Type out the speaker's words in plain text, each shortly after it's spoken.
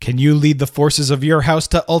Can you lead the forces of your house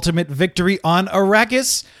to ultimate victory on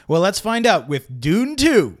Arrakis? Well, let's find out with Dune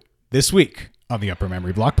 2 this week on the Upper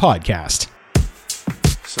Memory Block podcast.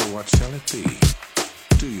 So what shall it be?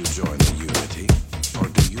 Do you join the Unity, or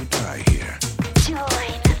do you die here? Join.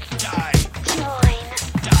 Die. Join.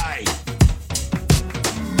 Die.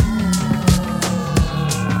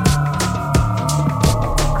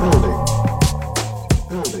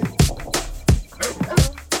 Building.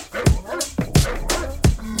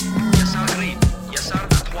 Yes, sir, agreed. Yes, sir,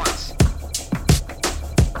 at once.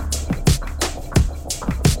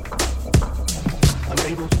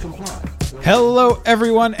 Unable to comply. Hello,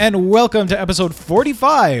 everyone, and welcome to episode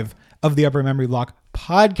 45 of the Upper Memory Block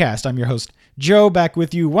podcast. I'm your host, Joe, back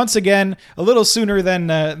with you once again, a little sooner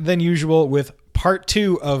than usual, with part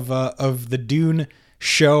 2 of the Dune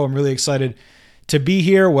show. I'm really excited to be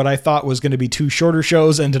here. What I thought was going to be 2 shorter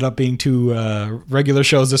shows ended up being 2 regular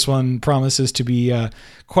shows. This one promises to be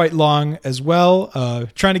quite long as well.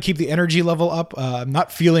 Trying to keep the energy level up. I'm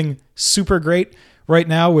not feeling super great right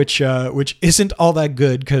now, which isn't all that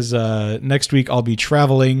good because next week I'll be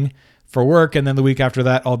traveling for work, and then the week after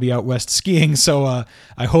that I'll be out west skiing. So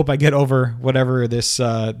I hope I get over whatever this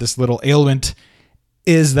little ailment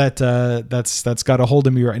is that's got a hold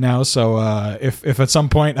of me right now. So if at some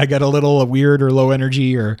point I get a little weird or low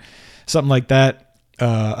energy or something like that,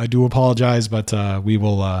 I do apologize, but we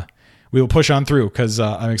will push on through because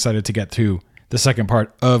I'm excited to get to the second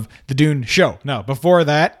part of the Dune show. Now, before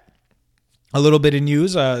that, a little bit of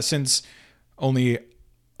news, since only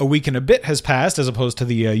a week and a bit has passed, as opposed to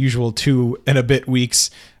the usual 2 and a bit weeks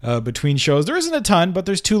between shows. There isn't a ton, but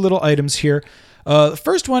there's 2 little items here. The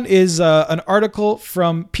first one is an article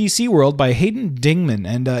from PC World by Hayden Dingman,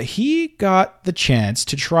 and he got the chance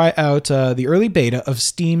to try out the early beta of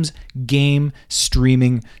Steam's game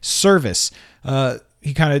streaming service.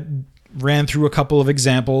 He kind of ran through a couple of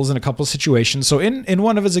examples and a couple of situations. So in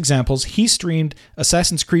one of his examples, he streamed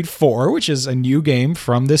Assassin's Creed 4, which is a new game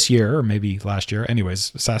from this year, or maybe last year.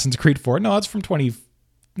 Anyways, Assassin's Creed 4. No, it's from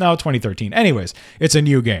 2013. Anyways, it's a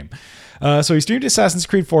new game. So he streamed Assassin's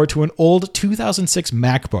Creed 4 to an old 2006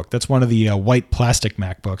 MacBook. That's one of the white plastic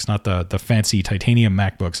MacBooks, not the fancy titanium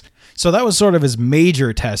MacBooks. So that was sort of his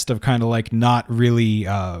major test of kind of like not really,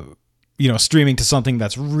 streaming to something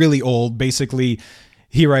that's really old. Basically,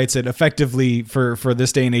 he writes it effectively for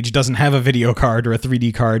this day and age doesn't have a video card or a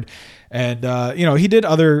 3D card. And,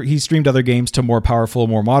 he streamed other games to more powerful,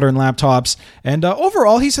 more modern laptops. And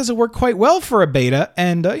overall, he says it worked quite well for a beta.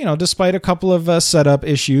 And, despite a couple of setup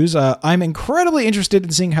issues, I'm incredibly interested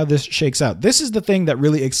in seeing how this shakes out. This is the thing that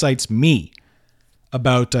really excites me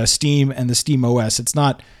about Steam and the Steam OS. It's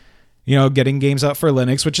not, getting games out for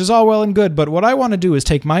Linux, which is all well and good. But what I want to do is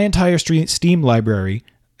take my entire Steam library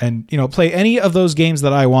and, play any of those games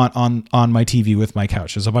that I want on my TV with my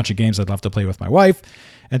couch. There's a bunch of games I'd love to play with my wife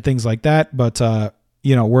and things like that. But,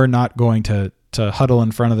 we're not going to huddle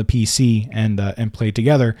in front of the PC and play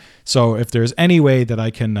together. So if there's any way that I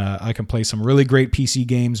can play some really great PC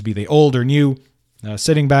games, be they old or new,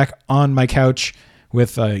 sitting back on my couch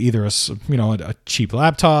with either a cheap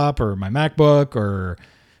laptop or my MacBook or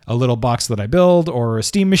a little box that I build or a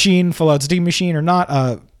Steam machine, full out Steam machine or not,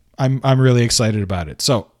 I'm really excited about it.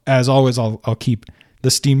 So as always, I'll keep the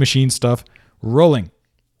Steam machine stuff rolling.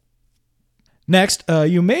 Next,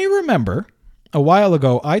 you may remember a while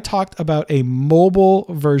ago, I talked about a mobile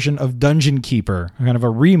version of Dungeon Keeper, kind of a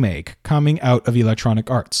remake coming out of Electronic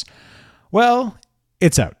Arts. Well,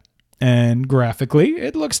 it's out. And graphically,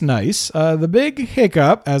 it looks nice. The big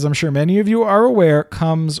hiccup, as I'm sure many of you are aware,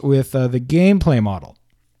 comes with the gameplay model.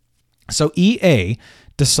 So EA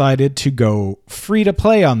decided to go free to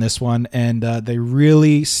play on this one, and they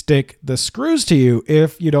really stick the screws to you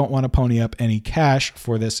if you don't want to pony up any cash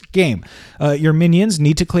for this game. Your minions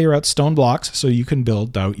need to clear out stone blocks so you can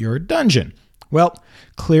build out your dungeon. Well,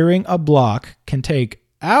 clearing a block can take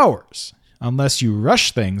hours unless you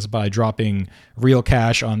rush things by dropping real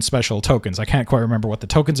cash on special tokens. I can't quite remember what the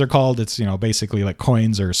tokens are called. It's, basically like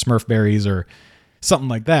coins or Smurf berries or something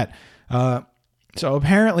like that. So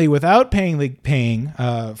apparently, without paying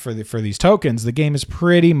for these tokens, the game is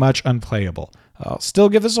pretty much unplayable. I'll still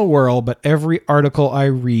give this a whirl, but every article I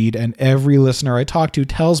read and every listener I talk to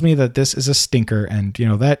tells me that this is a stinker, and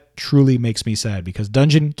that truly makes me sad because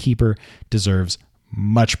Dungeon Keeper deserves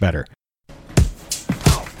much better.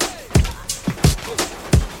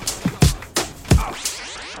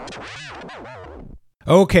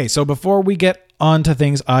 Okay, so before we get on to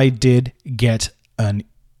things, I did get an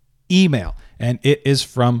email. And it is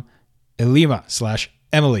from Elima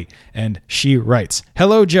Emily, and she writes,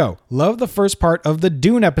 "Hello, Joe. Love the first part of the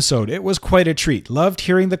Dune episode. It was quite a treat. Loved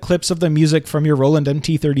hearing the clips of the music from your Roland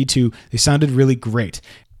MT32. They sounded really great.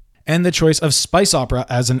 And the choice of Spice Opera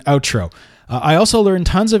as an outro. I also learned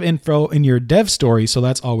tons of info in your dev story, so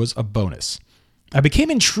that's always a bonus. I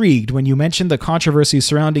became intrigued when you mentioned the controversy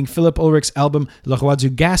surrounding Philip Ulrich's album Le Roi du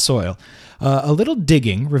Gasoil. A little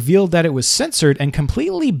digging revealed that it was censored and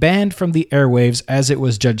completely banned from the airwaves as it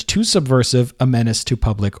was judged too subversive, a menace to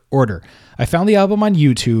public order. I found the album on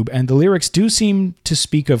YouTube, and the lyrics do seem to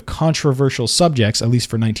speak of controversial subjects, at least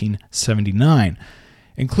for 1979,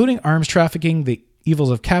 including arms trafficking, the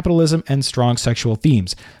evils of capitalism, and strong sexual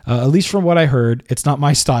themes. At least from what I heard, it's not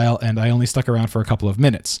my style, and I only stuck around for a couple of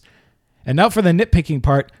minutes. And now for the nitpicking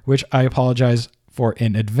part, which I apologize for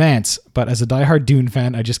in advance, but as a diehard Dune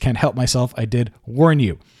fan, I just can't help myself. I did warn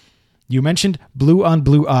you. You mentioned blue on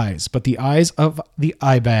blue eyes, but the eyes of the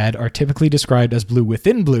Ibad are typically described as blue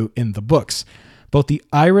within blue in the books. Both the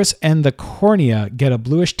iris and the cornea get a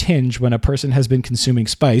bluish tinge when a person has been consuming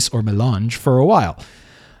spice or melange for a while.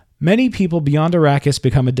 Many people beyond Arrakis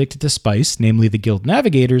become addicted to spice, namely the Guild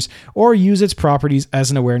Navigators, or use its properties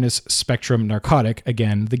as an awareness spectrum narcotic,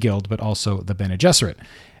 again, the Guild, but also the Bene Gesserit,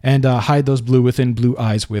 and hide those blue within blue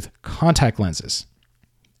eyes with contact lenses.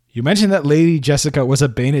 You mentioned that Lady Jessica was a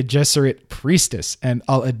Bene Gesserit priestess, and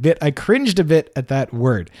I'll admit I cringed a bit at that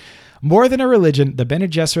word. More than a religion, the Bene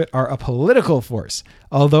Gesserit are a political force.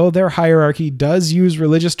 Although their hierarchy does use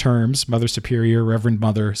religious terms, Mother Superior, Reverend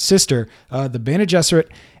Mother, Sister, the Bene Gesserit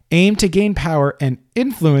aim to gain power and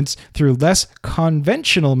influence through less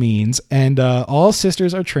conventional means, and all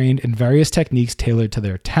sisters are trained in various techniques tailored to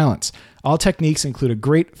their talents. All techniques include a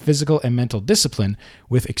great physical and mental discipline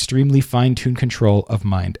with extremely fine-tuned control of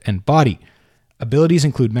mind and body. Abilities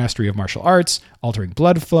include mastery of martial arts, altering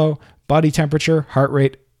blood flow, body temperature, heart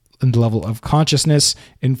rate, and level of consciousness,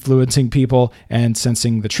 influencing people, and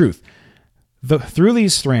sensing the truth. Through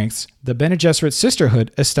these strengths, the Bene Gesserit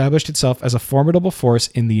Sisterhood established itself as a formidable force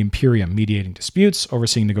in the Imperium, mediating disputes,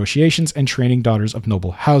 overseeing negotiations, and training daughters of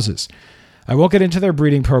noble houses. I won't get into their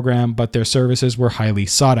breeding program, but their services were highly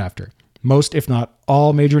sought after. Most, if not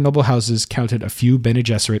all, major noble houses counted a few Bene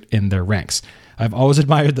Gesserit in their ranks. I've always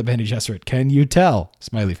admired the Bene Gesserit. Can you tell?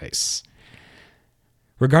 Smiley face.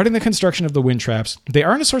 Regarding the construction of the wind traps, they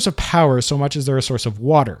aren't a source of power so much as they're a source of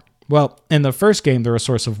water. Well, in the first game, they're a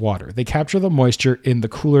source of water. They capture the moisture in the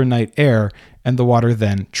cooler night air, and the water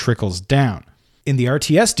then trickles down. In the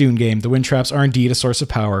RTS Dune game, the wind traps are indeed a source of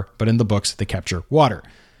power, but in the books, they capture water.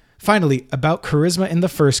 Finally, about charisma in the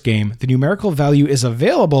first game, the numerical value is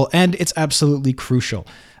available, and it's absolutely crucial.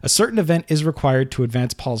 A certain event is required to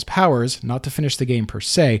advance Paul's powers, not to finish the game per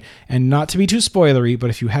se, and not to be too spoilery,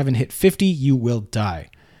 but if you haven't hit 50, you will die.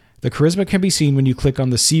 The charisma can be seen when you click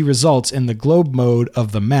on the See Results in the globe mode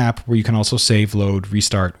of the map, where you can also save, load,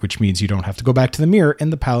 restart, which means you don't have to go back to the mirror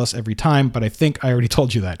in the palace every time, but I think I already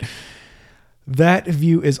told you that. That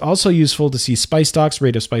view is also useful to see spice stocks,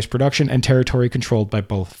 rate of spice production, and territory controlled by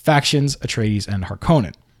both factions, Atreides and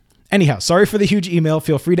Harkonnen. Anyhow, sorry for the huge email.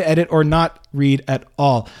 Feel free to edit or not read at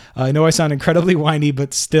all. I know I sound incredibly whiny,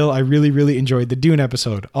 but still, I really enjoyed the Dune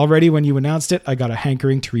episode. Already when you announced it, I got a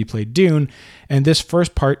hankering to replay Dune, and this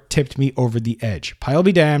first part tipped me over the edge. Pile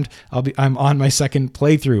be damned, I'm on my second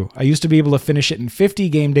playthrough. I used to be able to finish it in 50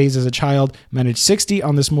 game days as a child, managed 60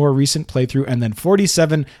 on this more recent playthrough, and then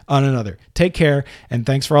 47 on another. Take care, and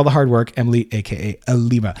thanks for all the hard work, Emily, aka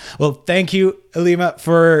Alima. Well, thank you, Alima,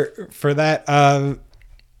 for that.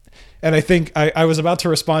 And I think I was about to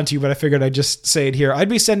respond to you, but I figured I'd just say it here. I'd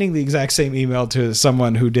be sending the exact same email to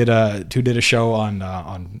someone who did a show on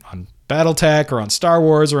BattleTech or on Star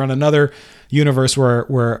Wars or on another universe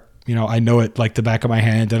where I know it like the back of my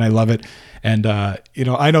hand and I love it. And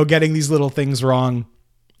I know getting these little things wrong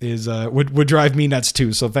is would drive me nuts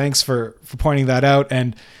too. So thanks for pointing that out.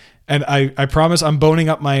 And I promise I'm boning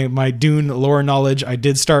up my Dune lore knowledge. I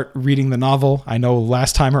did start reading the novel. I know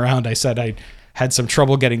last time around I said I had some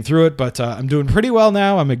trouble getting through it, but I'm doing pretty well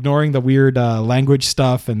now. I'm ignoring the weird language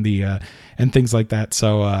stuff and and things like that.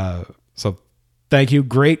 So thank you.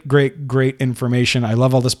 Great information. I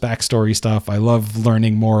love all this backstory stuff. I love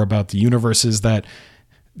learning more about the universes that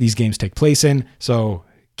these games take place in. So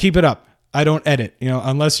keep it up. I don't edit,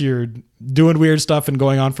 unless you're doing weird stuff and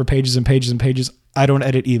going on for pages and pages and pages. I don't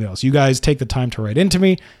edit emails. You guys take the time to write into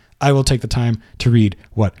me. I will take the time to read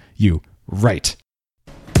what you write.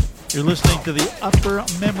 You're listening to the Upper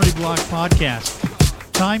Memory Block Podcast.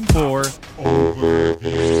 Time for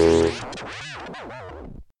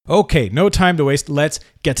Okay, no time to waste. Let's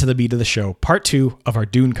get to the meat of the show. Part 2 of our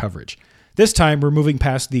Dune coverage. This time, we're moving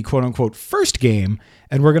past the quote-unquote first game,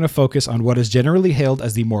 and we're going to focus on what is generally hailed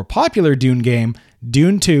as the more popular Dune game,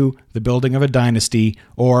 Dune 2, The Building of a Dynasty,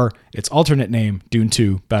 or its alternate name, Dune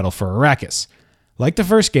 2, Battle for Arrakis. Like the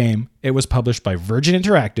first game, it was published by Virgin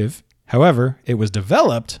Interactive. However, it was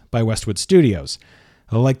developed by Westwood Studios.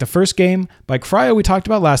 Like the first game by Cryo we talked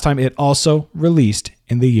about last time, it also released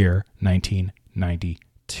in the year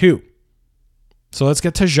 1992. So let's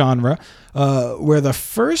get to genre. Where the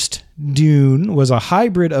first Dune was a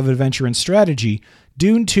hybrid of adventure and strategy,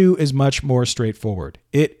 Dune 2 is much more straightforward.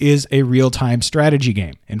 It is a real-time strategy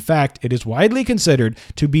game. In fact, it is widely considered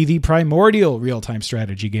to be the primordial real-time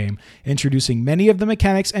strategy game, introducing many of the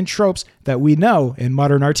mechanics and tropes that we know in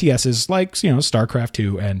modern RTSs like, StarCraft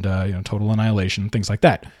 2 and Total Annihilation, things like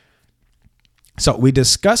that. So we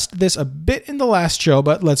discussed this a bit in the last show,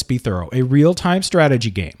 but let's be thorough. A real-time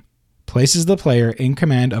strategy game places the player in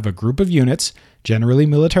command of a group of units, generally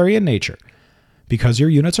military in nature. Because your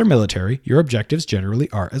units are military, your objectives generally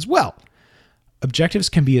are as well. Objectives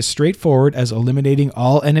can be as straightforward as eliminating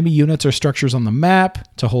all enemy units or structures on the map,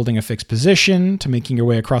 to holding a fixed position, to making your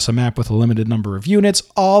way across a map with a limited number of units,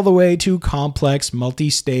 all the way to complex,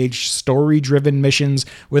 multi-stage, story-driven missions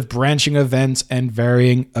with branching events and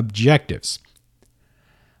varying objectives.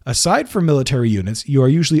 Aside from military units, you are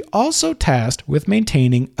usually also tasked with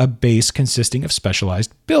maintaining a base consisting of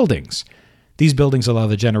specialized buildings. These buildings allow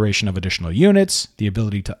the generation of additional units, the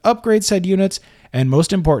ability to upgrade said units, and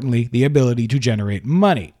most importantly, the ability to generate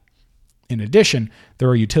money. In addition, there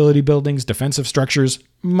are utility buildings, defensive structures,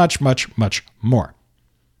 much, much, much more.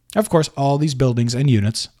 Of course, all these buildings and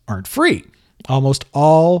units aren't free. Almost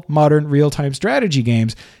all modern real-time strategy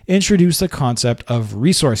games introduce the concept of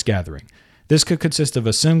resource gathering. This could consist of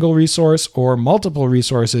a single resource or multiple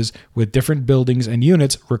resources with different buildings and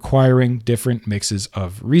units requiring different mixes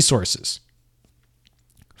of resources.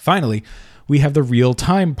 Finally, we have the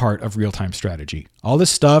real-time part of real-time strategy. All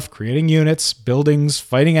this stuff, creating units, buildings,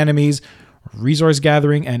 fighting enemies, resource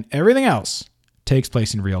gathering, and everything else takes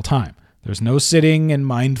place in real time. There's no sitting and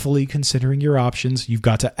mindfully considering your options. You've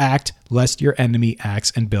got to act lest your enemy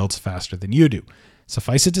acts and builds faster than you do.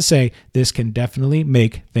 Suffice it to say, this can definitely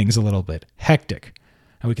make things a little bit hectic.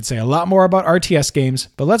 And we could say a lot more about RTS games,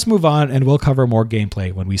 but let's move on and we'll cover more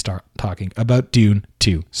gameplay when we start talking about Dune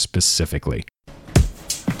 2 specifically.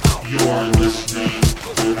 You're listening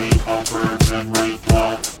to the Upper Memory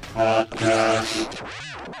Block Podcast.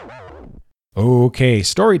 Okay,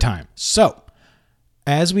 story time. So,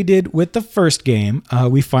 as we did with the first game,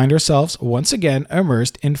 we find ourselves once again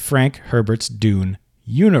immersed in Frank Herbert's Dune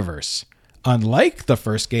universe. Unlike the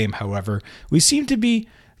first game, however, we seem to be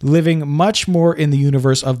living much more in the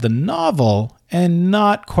universe of the novel and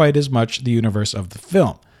not quite as much the universe of the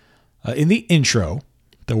film. In the intro,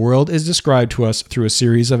 the world is described to us through a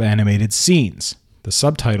series of animated scenes. The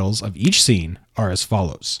subtitles of each scene are as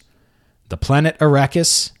follows. The planet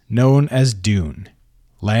Arrakis, known as Dune.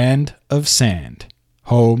 Land of sand.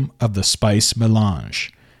 Home of the spice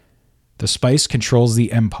melange. The spice controls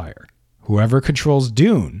the empire. Whoever controls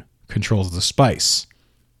Dune controls the spice.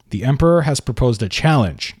 The emperor has proposed a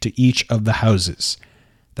challenge to each of the houses.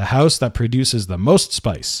 The house that produces the most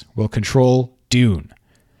spice will control Dune.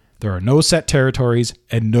 There are no set territories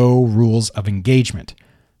and no rules of engagement.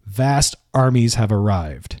 Vast armies have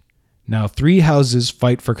arrived. Now 3 houses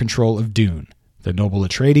fight for control of Dune. The noble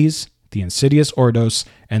Atreides, the insidious Ordos,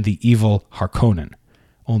 and the evil Harkonnen.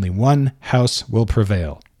 Only one house will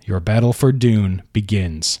prevail. Your battle for Dune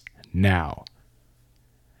begins now.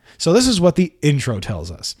 So this is what the intro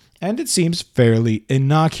tells us, and it seems fairly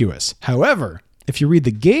innocuous. However, if you read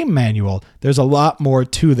the game manual, there's a lot more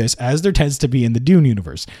to this, as there tends to be in the Dune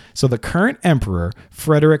universe. So the current emperor,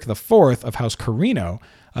 Frederick IV of House Carino,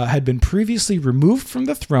 had been previously removed from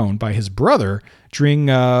the throne by his brother during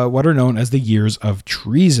what are known as the Years of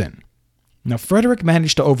Treason. Now, Frederick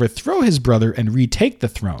managed to overthrow his brother and retake the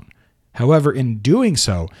throne. However, in doing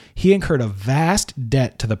so, he incurred a vast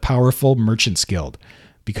debt to the powerful Merchants Guild.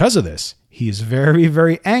 Because of this, he is very,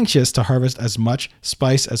 very anxious to harvest as much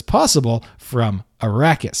spice as possible from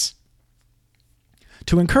Arrakis.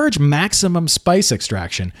 To encourage maximum spice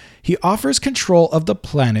extraction, he offers control of the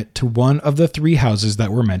planet to one of the 3 houses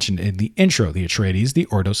that were mentioned in the intro, the Atreides, the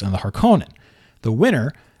Ordos, and the Harkonnen. The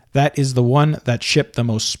winner, that is the one that shipped the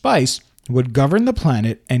most spice, would govern the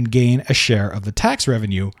planet and gain a share of the tax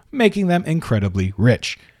revenue, making them incredibly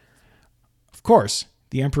rich. Of course,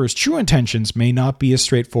 the Emperor's true intentions may not be as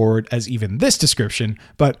straightforward as even this description,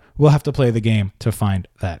 but we'll have to play the game to find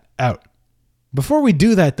that out. Before we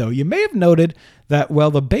do that, though, you may have noted that while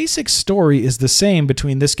the basic story is the same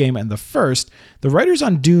between this game and the first, the writers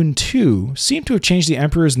on Dune 2 seem to have changed the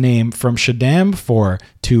Emperor's name from Shaddam IV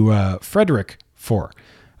to Frederick IV.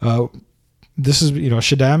 This is,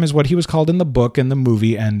 Shaddam is what he was called in the book and the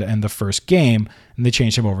movie and the first game, and they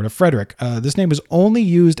changed him over to Frederick. This name is only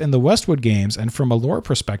used in the Westwood games, and from a lore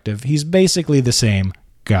perspective, he's basically the same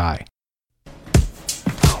guy.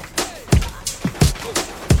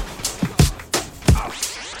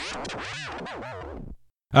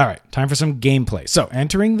 All right, time for some gameplay. So,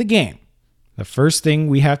 entering the game, the first thing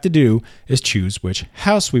we have to do is choose which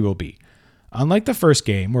house we will be. Unlike the first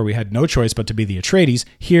game, where we had no choice but to be the Atreides,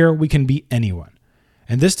 here we can be anyone.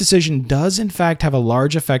 And this decision does in fact have a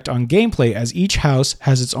large effect on gameplay, as each house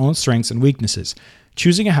has its own strengths and weaknesses.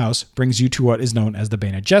 Choosing a house brings you to what is known as the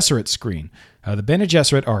Bene Gesserit screen. The Bene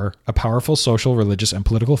Gesserit are a powerful social, religious, and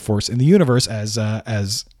political force in the universe, as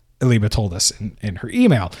Elima told us in her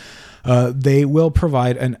email. They will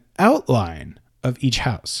provide an outline of each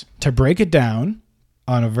house. To break it down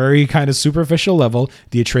on a very kind of superficial level,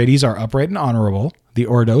 the Atreides are upright and honorable, the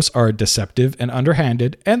Ordos are deceptive and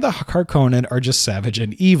underhanded, and the Harkonnen are just savage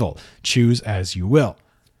and evil. Choose as you will.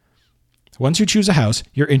 Once you choose a house,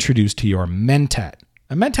 you're introduced to your Mentat.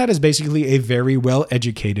 A Mentat is basically a very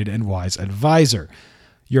well-educated and wise advisor.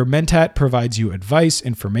 Your Mentat provides you advice,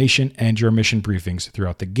 information, and your mission briefings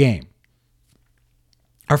throughout the game.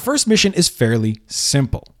 Our first mission is fairly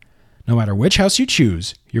simple. No matter which house you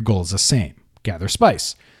choose, your goal is the same: gather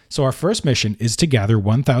spice. So our first mission is to gather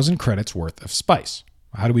 1,000 credits worth of spice.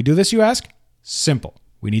 How do we do this, you ask? Simple.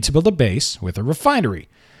 We need to build a base with a refinery.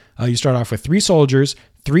 You start off with 3 soldiers,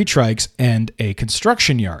 3 trikes, and a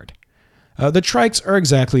construction yard. The trikes are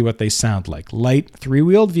exactly what they sound like: light,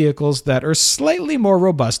 3-wheeled vehicles that are slightly more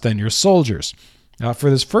robust than your soldiers. For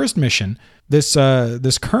this first mission, this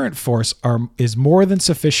current force is more than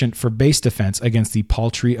sufficient for base defense against the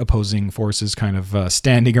paltry opposing forces kind of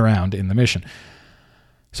standing around in the mission.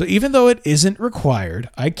 So even though it isn't required,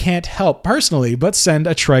 I can't help personally but send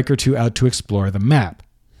a trike or 2 out to explore the map.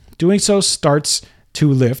 Doing so starts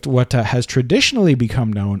to lift what has traditionally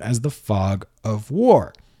become known as the fog of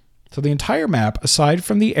war. So the entire map, aside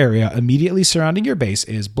from the area immediately surrounding your base,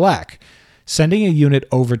 is black. Sending a unit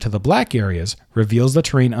over to the black areas reveals the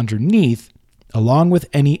terrain underneath, along with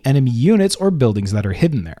any enemy units or buildings that are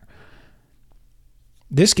hidden there.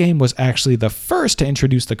 This game was actually the first to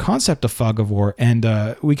introduce the concept of fog of war, and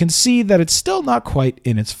we can see that it's still not quite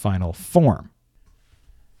in its final form.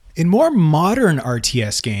 In more modern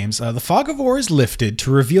RTS games, the fog of war is lifted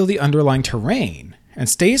to reveal the underlying terrain, and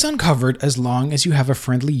stays uncovered as long as you have a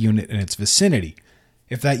friendly unit in its vicinity.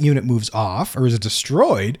 If that unit moves off or is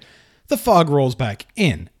destroyed, the fog rolls back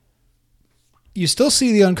in. You still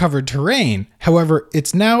see the uncovered terrain, however,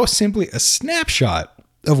 it's now simply a snapshot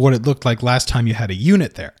of what it looked like last time you had a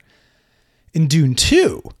unit there. In Dune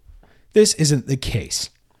 2, this isn't the case.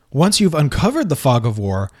 Once you've uncovered the fog of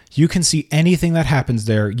war, you can see anything that happens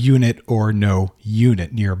there, unit or no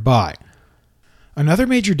unit nearby. Another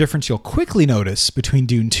major difference you'll quickly notice between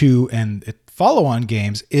Dune 2 and its follow-on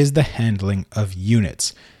games is the handling of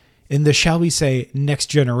units. In the, shall we say, next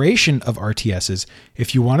generation of RTSs,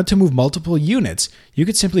 if you wanted to move multiple units, you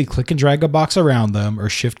could simply click and drag a box around them or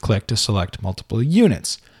shift-click to select multiple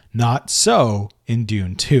units. Not so in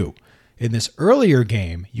Dune 2. In this earlier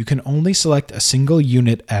game, you can only select a single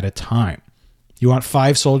unit at a time. You want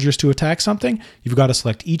 5 soldiers to attack something? You've got to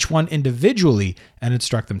select each one individually and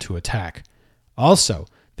instruct them to attack. Also,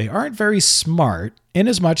 they aren't very smart in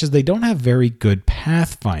as much as they don't have very good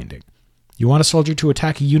pathfinding. You want a soldier to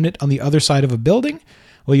attack a unit on the other side of a building?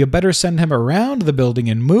 Well, you better send him around the building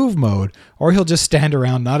in move mode, or he'll just stand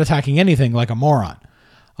around not attacking anything like a moron.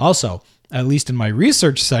 Also, at least in my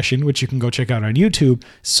research session, which you can go check out on YouTube,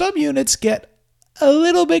 some units get a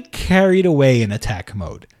little bit carried away in attack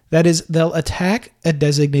mode. That is, they'll attack a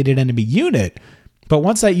designated enemy unit, but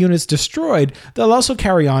once that unit's destroyed, they'll also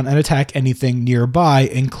carry on and attack anything nearby,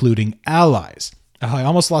 including allies. I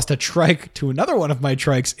almost lost a trike to another one of my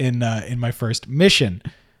trikes in my first mission.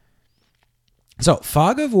 So,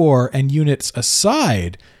 fog of war and units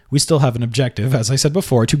aside, we still have an objective, as I said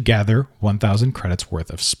before, to gather 1,000 credits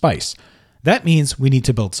worth of spice. That means we need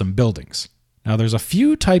to build some buildings. Now, there's a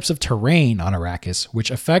few types of terrain on Arrakis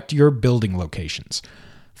which affect your building locations.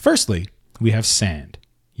 Firstly, we have sand.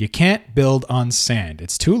 You can't build on sand.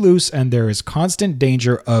 It's too loose, and there is constant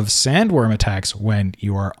danger of sandworm attacks when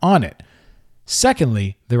you are on it.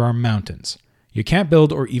 Secondly, there are mountains. You can't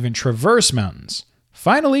build or even traverse mountains.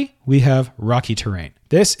 Finally, we have rocky terrain.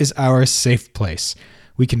 This is our safe place.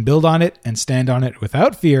 We can build on it and stand on it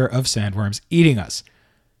without fear of sandworms eating us.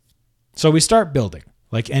 So we start building.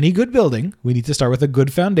 Like any good building, we need to start with a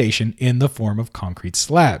good foundation in the form of concrete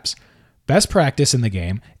slabs. Best practice in the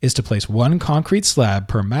game is to place one concrete slab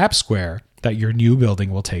per map square that your new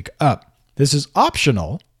building will take up. This is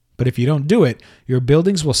optional, but if you don't do it, your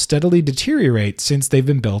buildings will steadily deteriorate since they've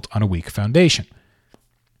been built on a weak foundation.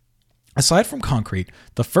 Aside from concrete,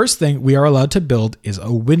 the first thing we are allowed to build is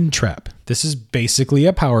a wind trap. This is basically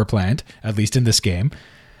a power plant, at least in this game,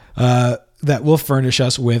 that will furnish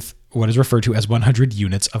us with what is referred to as 100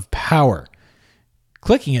 units of power.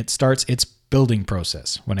 Clicking it starts its building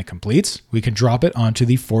process. When it completes, we can drop it onto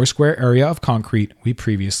the 4 square area of concrete we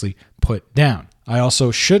previously put down. I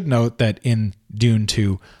also should note that in Dune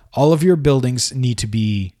 2, all of your buildings need to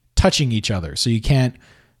be touching each other. So you can't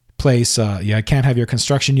place, can't have your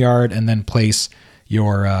construction yard and then place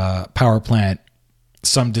your power plant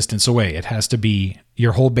some distance away. It has to be,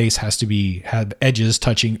 your whole base has to have edges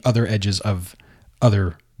touching other edges of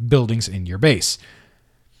other buildings in your base.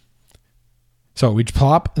 So we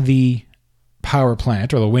plop the power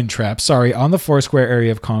plant or the wind trap, on the 4 square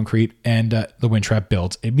area of concrete, and the wind trap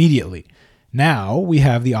builds immediately. Now we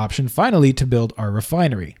have the option finally to build our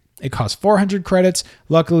refinery. It costs 400 credits.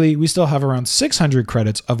 Luckily, we still have around 600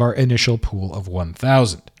 credits of our initial pool of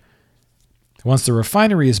 1,000. Once the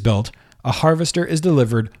refinery is built, a harvester is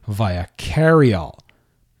delivered via carryall.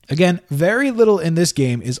 Again, very little in this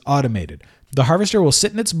game is automated. The harvester will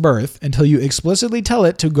sit in its berth until you explicitly tell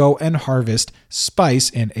it to go and harvest spice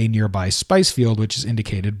in a nearby spice field, which is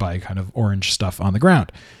indicated by kind of orange stuff on the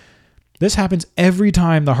ground. This happens every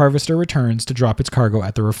time the harvester returns to drop its cargo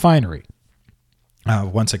at the refinery.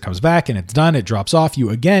 Once it comes back and it's done, it drops off.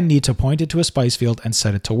 You again need to point it to a spice field and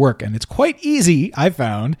set it to work. And it's quite easy, I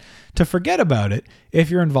found, to forget about it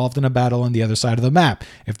if you're involved in a battle on the other side of the map.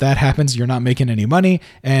 If that happens, you're not making any money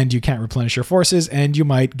and you can't replenish your forces and you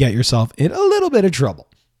might get yourself in a little bit of trouble.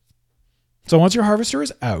 So once your harvester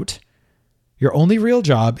is out, your only real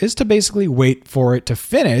job is to basically wait for it to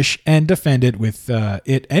finish and defend it with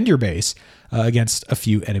it and your base against a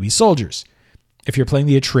few enemy soldiers. If you're playing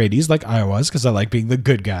the Atreides like I was, because I like being the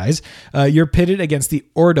good guys, you're pitted against the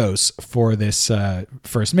Ordos for this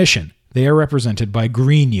first mission. They are represented by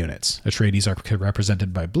green units. Atreides are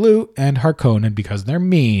represented by blue, and Harkonnen, because they're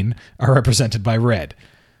mean, are represented by red.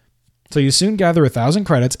 So you soon gather 1,000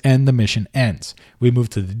 credits and the mission ends. We move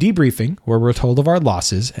to the debriefing, where we're told of our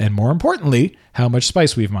losses, and more importantly, how much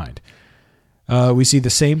spice we've mined. We see the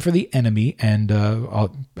same for the enemy and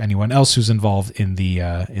anyone else who's involved in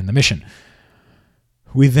the mission.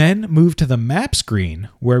 We then move to the map screen,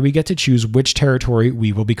 where we get to choose which territory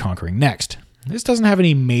we will be conquering next. This doesn't have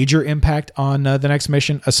any major impact on the next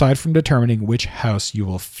mission, aside from determining which house you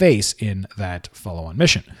will face in that follow-on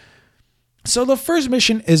mission. So the first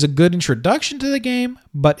mission is a good introduction to the game,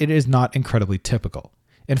 but it is not incredibly typical.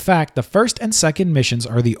 In fact, the first and second missions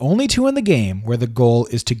are the only two in the game where the goal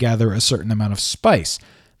is to gather a certain amount of spice.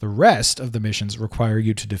 The rest of the missions require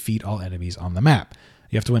you to defeat all enemies on the map.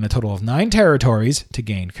 You have to win a total of 9 territories to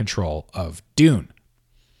gain control of Dune.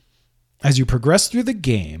 As you progress through the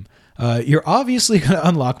game, you're obviously going to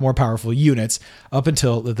unlock more powerful units. Up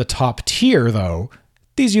until the top tier, though,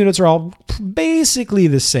 these units are all basically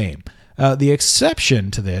the same. The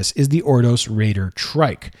exception to this is the Ordos Raider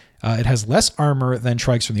Trike. It has less armor than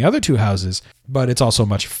trikes from the other two houses, but it's also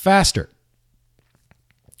much faster.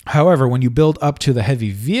 However, when you build up to the heavy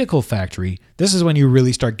vehicle factory, this is when you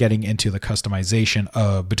really start getting into the customization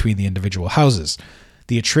between the individual houses.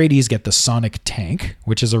 The Atreides get the Sonic Tank,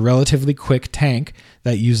 which is a relatively quick tank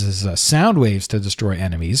that uses sound waves to destroy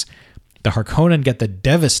enemies. The Harkonnen get the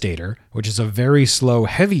Devastator, which is a very slow,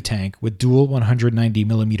 heavy tank with dual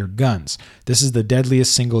 190mm guns. This is the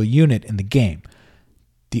deadliest single unit in the game.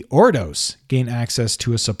 The Ordos gain access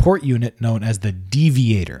to a support unit known as the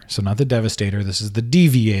Deviator. So not the Devastator, this is the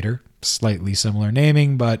Deviator. Slightly similar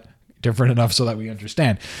naming, but different enough so that we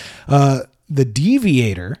understand. The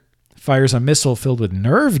Deviator fires a missile filled with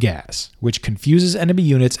nerve gas, which confuses enemy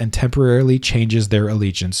units and temporarily changes their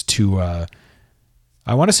allegiance to,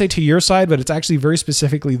 I want to say to your side, but it's actually very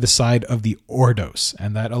specifically the side of the Ordos.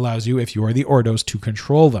 And that allows you, if you are the Ordos, to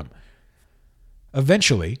control them.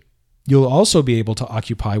 Eventually, you'll also be able to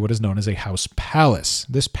occupy what is known as a house palace.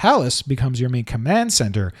 This palace becomes your main command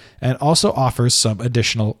center and also offers some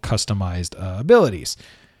additional customized abilities.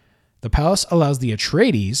 The palace allows the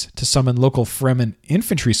Atreides to summon local Fremen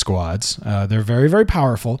infantry squads. They're very, very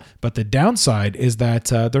powerful, but the downside is that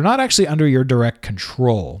they're not actually under your direct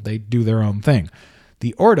control. They do their own thing.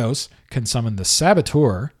 The Ordos can summon the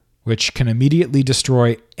Saboteur, which can immediately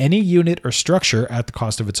destroy any unit or structure at the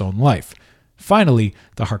cost of its own life. Finally,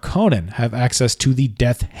 the Harkonnen have access to the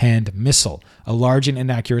Death Hand missile, a large and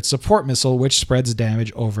inaccurate support missile which spreads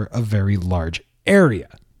damage over a very large area.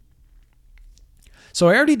 So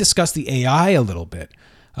I already discussed the AI a little bit.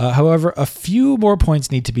 However, a few more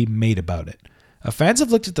points need to be made about it. Fans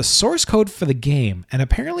have looked at the source code for the game, and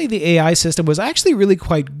apparently the AI system was actually really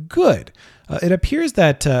quite good. It appears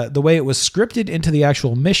that the way it was scripted into the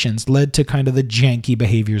actual missions led to kind of the janky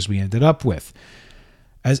behaviors we ended up with.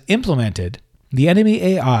 As implemented, the enemy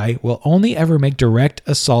AI will only ever make direct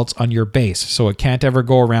assaults on your base, so it can't ever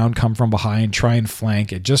go around, come from behind, try and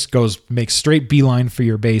flank. It just makes straight beeline for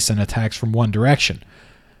your base and attacks from one direction.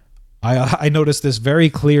 I noticed this very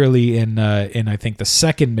clearly in I think the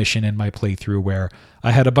second mission in my playthrough, where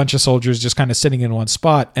I had a bunch of soldiers just kind of sitting in one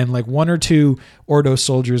spot, and like one or two Ordo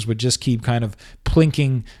soldiers would just keep kind of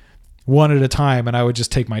plinking one at a time, and I would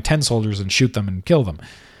just take my 10 soldiers and shoot them and kill them.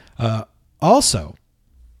 Also,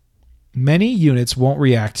 many units won't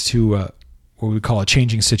react to what we call a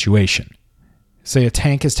changing situation. Say a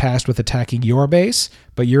tank is tasked with attacking your base,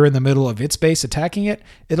 but you're in the middle of its base attacking it,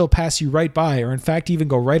 it'll pass you right by, or in fact even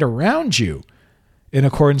go right around you in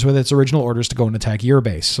accordance with its original orders to go and attack your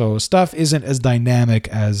base. So stuff isn't as dynamic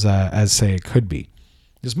as say it could be.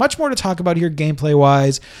 There's much more to talk about here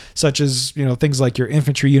gameplay-wise, such as things like your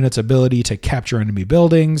infantry unit's ability to capture enemy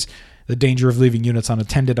buildings, the danger of leaving units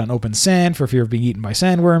unattended on open sand for fear of being eaten by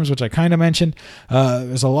sandworms, which I kind of mentioned.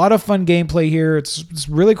 There's a lot of fun gameplay here. It's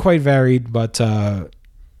really quite varied, but I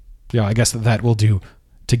guess that will do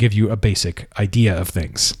to give you a basic idea of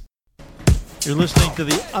things. You're listening to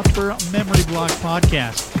the Upper Memory Block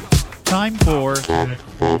Podcast. Time for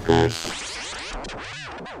Focus.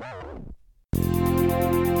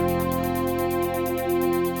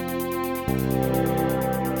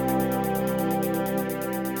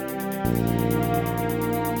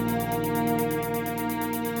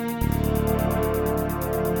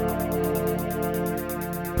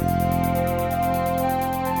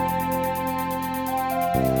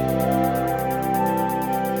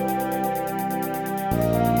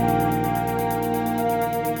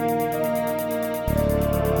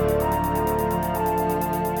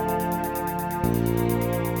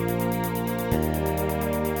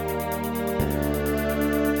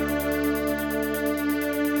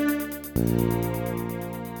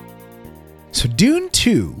 So Dune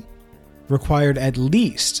 2 required at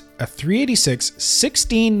least a 386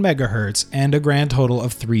 16 megahertz and a grand total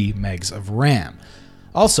of 3 megs of RAM.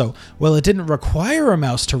 Also, while it didn't require a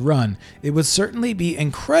mouse to run, it would certainly be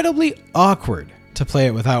incredibly awkward to play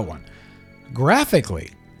it without one.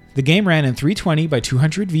 Graphically, the game ran in 320 by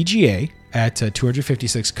 200 VGA at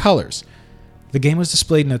 256 colors. The game was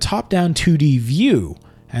displayed in a top-down 2D view,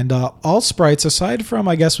 and all sprites, aside from,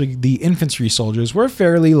 the infantry soldiers, were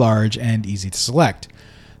fairly large and easy to select.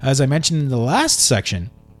 As I mentioned in the last section,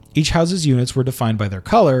 each house's units were defined by their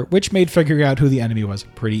color, which made figuring out who the enemy was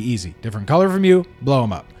pretty easy. Different color from you, blow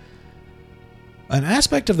them up. An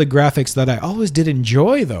aspect of the graphics that I always did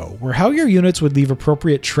enjoy, though, were how your units would leave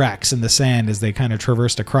appropriate tracks in the sand as they kind of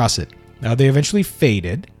traversed across it. Now, they eventually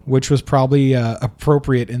faded, which was probably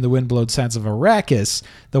appropriate in the windblown sands of Arrakis,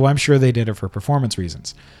 though I'm sure they did it for performance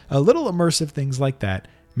reasons. Little immersive things like that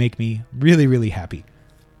make me really, really happy.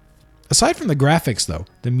 Aside from the graphics, though,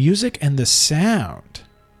 the music and the sound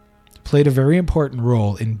played a very important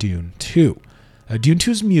role in Dune 2. Dune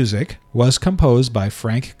 2's music was composed by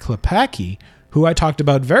Frank Klepacki, who I talked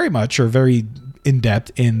about very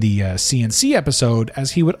in-depth in the CNC episode,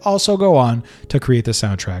 as he would also go on to create the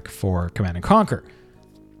soundtrack for Command & Conquer.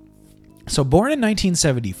 So born in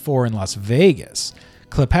 1974 in Las Vegas,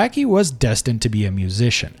 Klepacki was destined to be a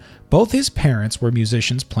musician. Both his parents were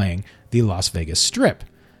musicians playing the Las Vegas Strip.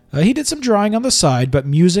 He did some drawing on the side, but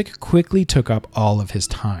music quickly took up all of his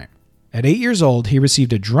time. At 8 years old, he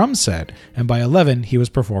received a drum set, and by 11, he was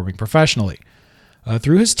performing professionally.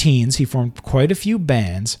 Through his teens, he formed quite a few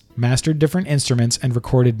bands, mastered different instruments, and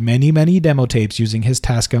recorded many, many demo tapes using his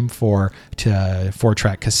Tascam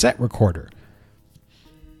 4-track cassette recorder.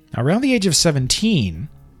 Around the age of 17,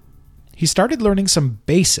 he started learning some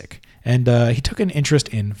BASIC, and he took an interest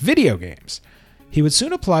in video games. He would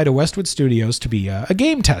soon apply to Westwood Studios to be a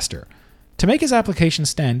game tester. To make his application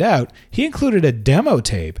stand out, he included a demo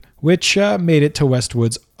tape, which made it to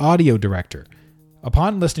Westwood's audio director.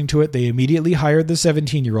 Upon listening to it, they immediately hired the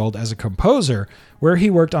 17-year-old as a composer, where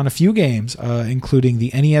he worked on a few games, including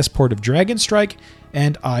the NES port of Dragon Strike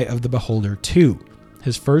and Eye of the Beholder 2.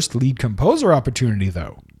 His first lead composer opportunity,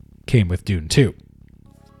 though, came with Dune 2.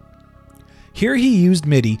 Here he used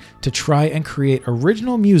MIDI to try and create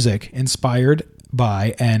original music inspired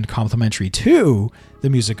by and complementary to the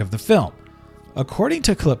music of the film. According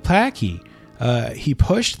to Klepacki, He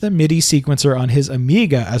pushed the MIDI sequencer on his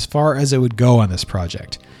Amiga as far as it would go on this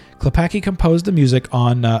project. Klepacki composed the music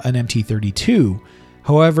on an MT32.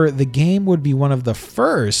 However, the game would be one of the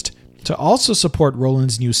first to also support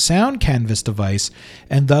Roland's new Sound Canvas device,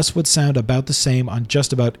 and thus would sound about the same on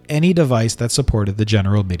just about any device that supported the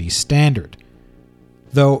general MIDI standard.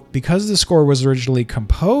 Though, because the score was originally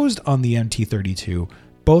composed on the MT32,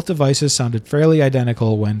 both devices sounded fairly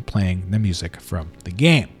identical when playing the music from the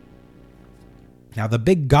game. Now, the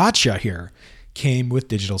big gotcha here came with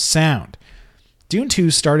digital sound. Dune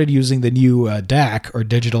 2 started using the new DAC, or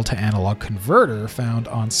digital to analog converter, found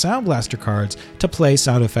on Sound Blaster cards to play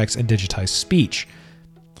sound effects and digitize speech.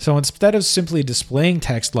 So instead of simply displaying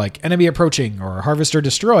text like enemy approaching or harvester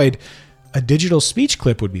destroyed, a digital speech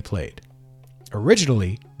clip would be played.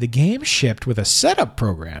 Originally, the game shipped with a setup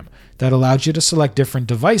program that allowed you to select different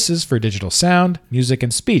devices for digital sound, music,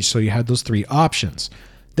 and speech, so you had those three options.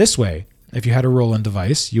 This way, if you had a Roland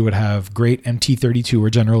device, you would have great MT32 or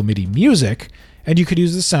general MIDI music, and you could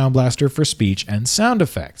use the Sound Blaster for speech and sound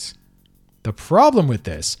effects. The problem with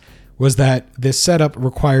this was that this setup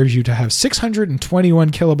requires you to have 621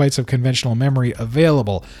 kilobytes of conventional memory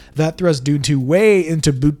available. That thrust Dune 2 way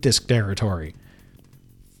into boot disk territory.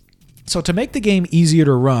 So to make the game easier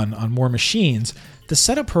to run on more machines, the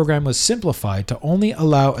setup program was simplified to only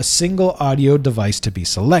allow a single audio device to be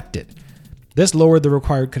selected. This lowered the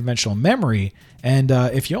required conventional memory, and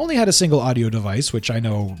if you only had a single audio device, which I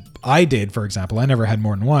know I did, for example, I never had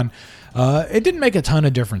more than one, it didn't make a ton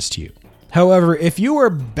of difference to you. However, if you were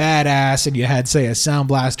badass and you had, say, a Sound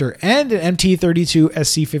Blaster and an MT32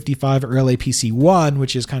 SC55 or LAPC1,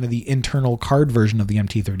 which is kind of the internal card version of the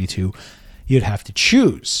MT32, you'd have to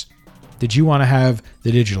choose. Did you want to have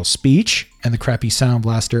the digital speech and the crappy Sound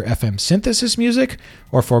Blaster FM synthesis music,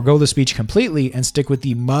 or forego the speech completely and stick with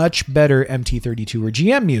the much better MT32 or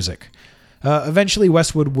GM music? Eventually,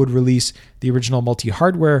 Westwood would release the original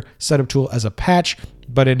multi-hardware setup tool as a patch,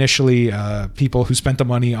 but initially, people who spent the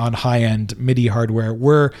money on high-end MIDI hardware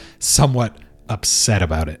were somewhat upset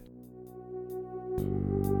about it.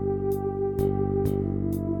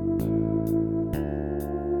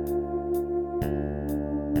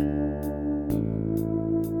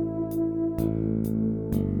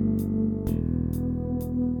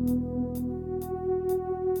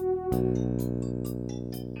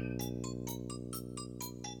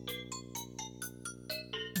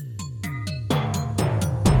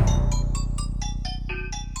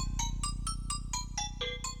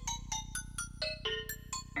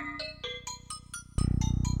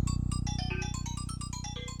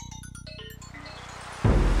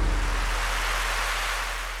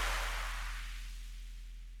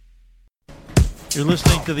 You're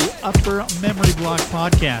listening to the Upper Memory Block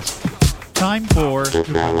Podcast. Time for...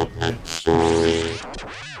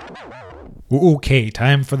 Okay,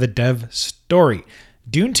 time for the dev story.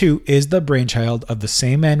 Dune 2 is the brainchild of the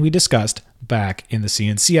same man we discussed back in the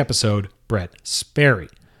CNC episode, Brett Sperry.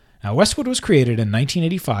 Now, Westwood was created in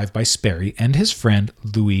 1985 by Sperry and his friend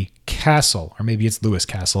Louis Castle. Or maybe it's Louis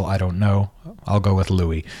Castle, I don't know. I'll go with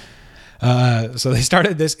Louis. So they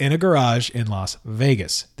started this in a garage in Las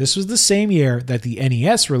Vegas. This was the same year that the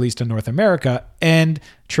NES released in North America and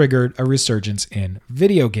triggered a resurgence in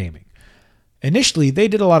video gaming. Initially, they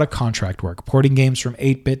did a lot of contract work, porting games from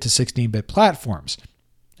 8-bit to 16-bit platforms.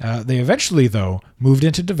 They eventually, though, moved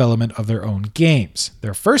into development of their own games.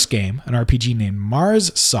 Their first game, an RPG named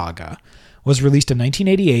Mars Saga, was released in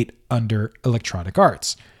 1988 under Electronic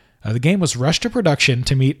Arts. The game was rushed to production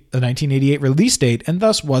to meet the 1988 release date and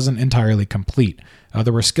thus wasn't entirely complete.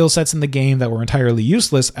 There were skill sets in the game that were entirely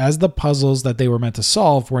useless as the puzzles that they were meant to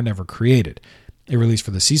solve were never created. It released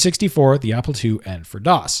for the C64, the Apple II, and for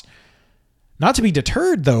DOS. Not to be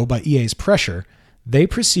deterred, though, by EA's pressure, they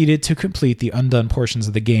proceeded to complete the undone portions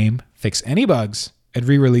of the game, fix any bugs, and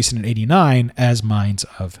re-release it in '89 as Minds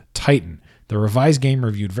of Titan. The revised game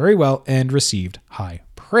reviewed very well and received high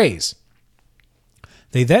praise.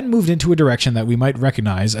 They then moved into a direction that we might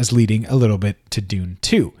recognize as leading a little bit to Dune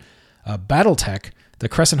 2. Battletech, The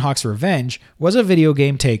Crescent Hawk's Revenge, was a video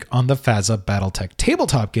game take on the FASA Battletech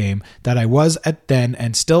tabletop game that I was at then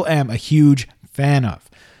and still am a huge fan of.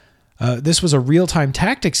 This was a real-time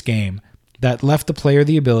tactics game that left the player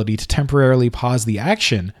the ability to temporarily pause the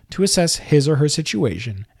action to assess his or her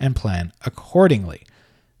situation and plan accordingly.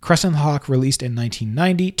 Crescent Hawk released in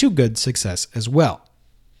 1990 to good success as well.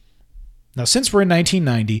 Now, since we're in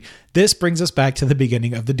 1990, this brings us back to the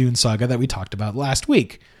beginning of the Dune saga that we talked about last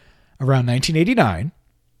week. Around 1989,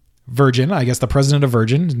 Virgin, I guess the president of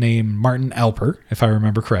Virgin, named Martin Alper, if I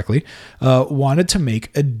remember correctly, wanted to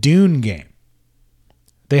make a Dune game.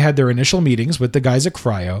 They had their initial meetings with the guys at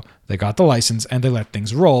Cryo, they got the license, and they let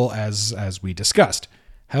things roll as we discussed.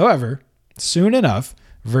 However, soon enough,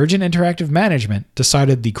 Virgin Interactive Management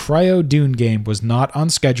decided the Cryo Dune game was not on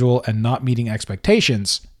schedule and not meeting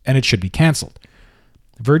expectations, and it should be canceled.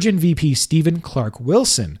 Virgin VP Stephen Clark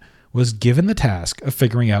Wilson was given the task of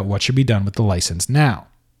figuring out what should be done with the license now.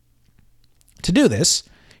 To do this,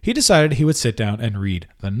 he decided he would sit down and read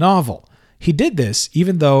the novel. He did this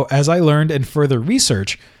even though, as I learned in further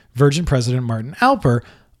research, Virgin President Martin Alper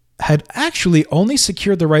had actually only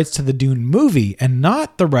secured the rights to the Dune movie and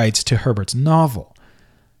not the rights to Herbert's novel.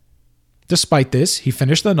 Despite this, he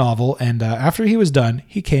finished the novel, and after he was done,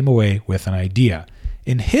 he came away with an idea.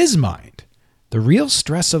 In his mind, the real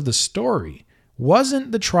stress of the story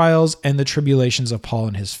wasn't the trials and the tribulations of Paul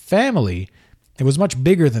and his family. It was much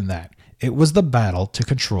bigger than that. It was the battle to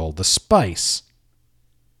control the spice.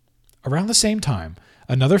 Around the same time,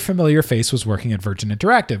 another familiar face was working at Virgin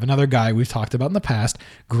Interactive, another guy we've talked about in the past,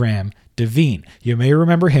 Graham Devine. You may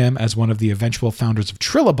remember him as one of the eventual founders of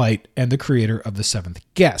Trilobyte and the creator of The Seventh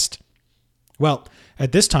Guest. Well,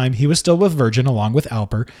 at this time, he was still with Virgin along with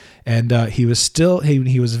Alper, and he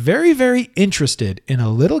was very, very interested in a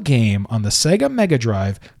little game on the Sega Mega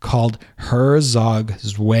Drive called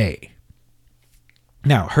Herzog's Way.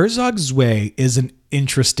 Now, Herzog's Way is an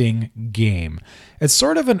interesting game. It's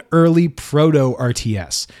sort of an early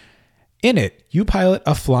proto-RTS. In it, you pilot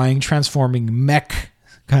a flying, transforming mech,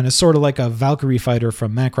 kind of sort of like a Valkyrie fighter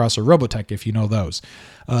from Macross or Robotech, if you know those.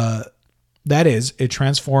 That is, it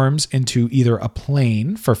transforms into either a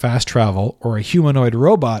plane for fast travel or a humanoid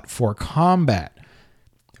robot for combat.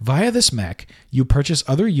 Via this mech, you purchase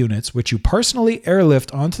other units which you personally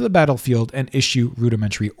airlift onto the battlefield and issue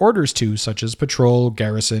rudimentary orders to, such as patrol,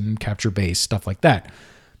 garrison, capture base, stuff like that.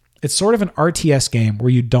 It's sort of an RTS game where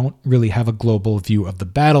you don't really have a global view of the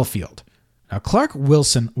battlefield. Now, Clark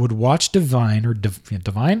Wilson would watch Devine. Let's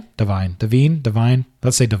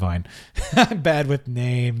say Devine. I'm bad with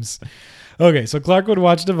names. Okay, so Clark would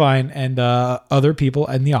watch Devine and other people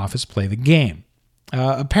in the office play the game.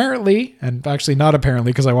 Apparently, and actually not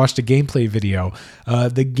apparently because I watched a gameplay video,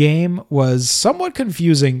 the game was somewhat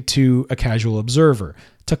confusing to a casual observer.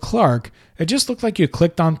 To Clark, it just looked like you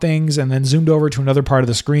clicked on things and then zoomed over to another part of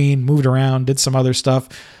the screen, moved around, did some other stuff.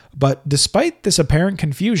 But despite this apparent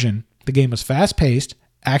confusion, the game was fast-paced,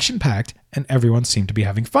 action-packed, and everyone seemed to be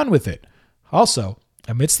having fun with it. Also,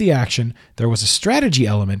 amidst the action, there was a strategy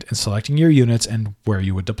element in selecting your units and where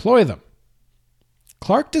you would deploy them.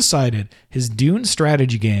 Clark decided his Dune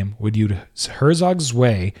strategy game would use Herzog's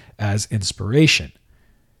Way as inspiration.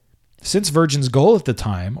 Since Virgin's goal at the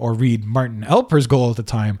time, or read Martin Alper's goal at the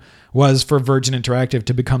time, was for Virgin Interactive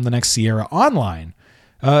to become the next Sierra Online,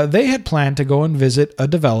 they had planned to go and visit a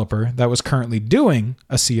developer that was currently doing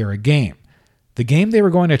a Sierra game. The game they were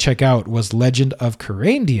going to check out was Legend of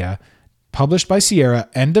Carandia, published by Sierra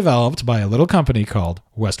and developed by a little company called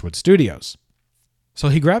Westwood Studios. So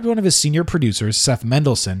he grabbed one of his senior producers, Seth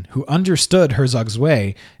Mendelson, who understood Herzog's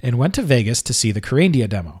Way, and went to Vegas to see the Carandia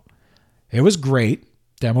demo. It was great.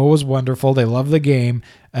 Demo was wonderful. They loved the game,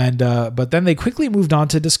 and but then they quickly moved on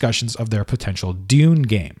to discussions of their potential Dune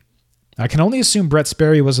game. I can only assume Brett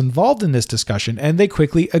Sperry was involved in this discussion, and they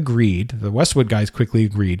quickly agreed, the Westwood guys quickly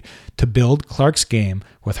agreed, to build Clark's game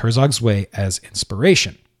with Herzog's Way as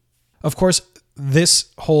inspiration. Of course,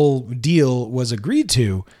 this whole deal was agreed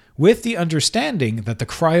to with the understanding that the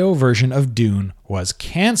Cryo version of Dune was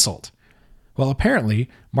canceled. Well, apparently,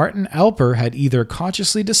 Martin Alper had either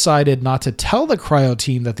consciously decided not to tell the Cryo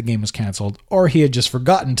team that the game was canceled, or he had just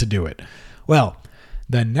forgotten to do it. Well,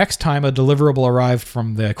 the next time a deliverable arrived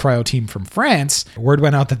from the Cryo team from France, word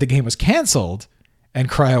went out that the game was canceled, and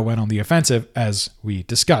Cryo went on the offensive, as we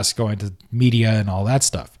discussed, going to media and all that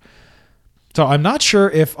stuff. So I'm not sure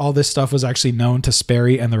if all this stuff was actually known to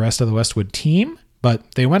Sperry and the rest of the Westwood team,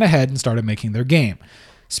 but they went ahead and started making their game.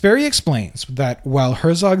 Sperry explains that while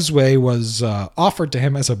Herzog's Way was offered to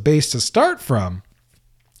him as a base to start from,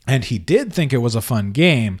 and he did think it was a fun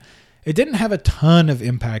game, it didn't have a ton of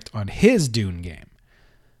impact on his Dune game.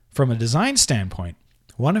 From a design standpoint,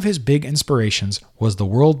 one of his big inspirations was the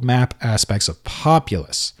world map aspects of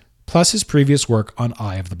Populous, plus his previous work on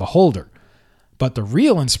Eye of the Beholder. But the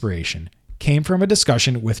real inspiration came from a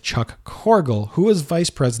discussion with Chuck Corgel, who was vice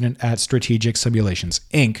president at Strategic Simulations,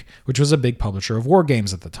 Inc., which was a big publisher of war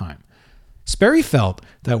games at the time. Sperry felt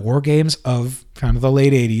that war games of kind of the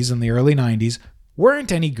late 80s and the early 90s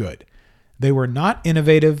weren't any good. They were not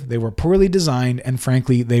innovative, they were poorly designed, and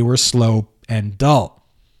frankly, they were slow and dull.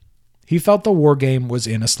 He felt the war game was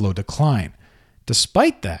in a slow decline.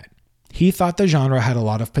 Despite that, he thought the genre had a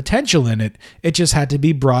lot of potential in it, it just had to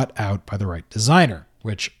be brought out by the right designer.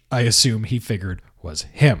 which I assume he figured was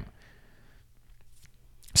him.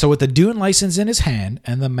 So with the Dune license in his hand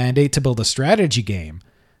and the mandate to build a strategy game,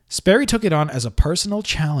 Sperry took it on as a personal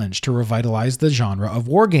challenge to revitalize the genre of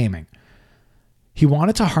wargaming. He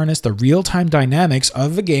wanted to harness the real-time dynamics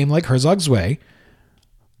of a game like Herzog's Way,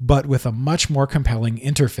 but with a much more compelling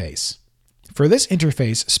interface. For this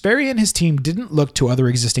interface, Sperry and his team didn't look to other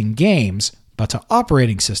existing games, but to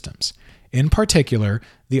operating systems, in particular,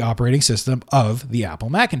 the operating system of the Apple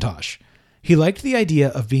Macintosh. He liked the idea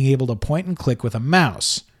of being able to point and click with a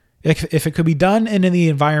mouse. If it could be done in the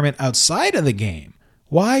environment outside of the game,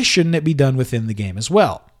 why shouldn't it be done within the game as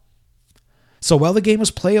well? So while the game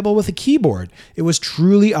was playable with a keyboard, it was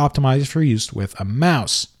truly optimized for use with a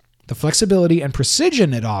mouse. The flexibility and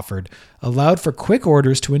precision it offered allowed for quick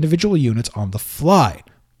orders to individual units on the fly.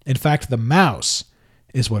 In fact, the mouse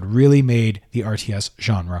is what really made the RTS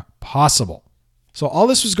genre possible. So all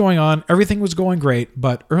this was going on, everything was going great,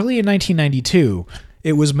 but early in 1992,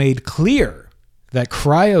 it was made clear that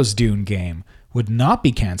Cryo's Dune game would not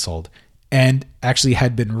be canceled and actually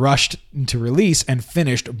had been rushed into release and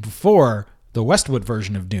finished before the Westwood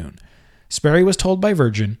version of Dune. Sperry was told by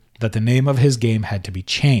Virgin that the name of his game had to be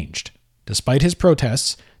changed. Despite his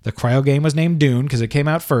protests, the Cryo game was named Dune because it came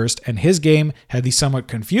out first, and his game had the somewhat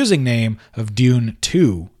confusing name of Dune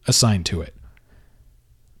 2 assigned to it.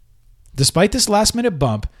 Despite this last-minute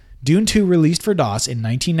bump, Dune 2 released for DOS in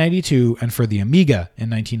 1992 and for the Amiga in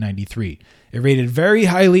 1993. It rated very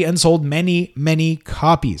highly and sold many, many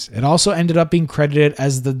copies. It also ended up being credited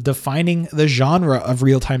as defining the genre of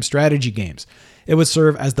real-time strategy games. It would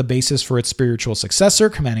serve as the basis for its spiritual successor,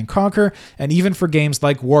 Command & Conquer, and even for games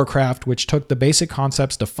like Warcraft, which took the basic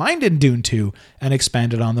concepts defined in Dune 2 and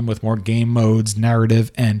expanded on them with more game modes,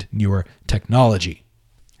 narrative, and newer technology.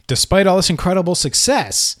 Despite all this incredible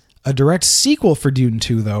success, a direct sequel for Dune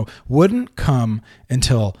 2, though, wouldn't come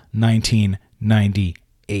until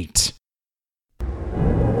 1998.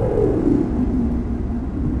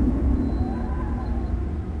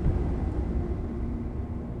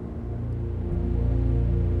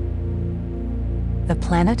 The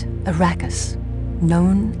planet Arrakis,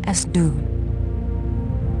 known as Dune.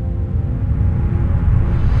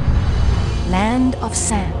 Land of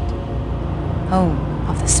sand, home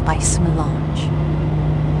of the spice melange.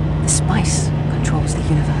 The spice controls the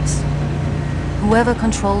universe. Whoever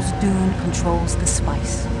controls Dune controls the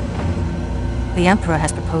spice. The Emperor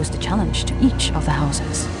has proposed a challenge to each of the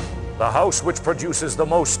houses. The house which produces the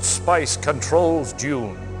most spice controls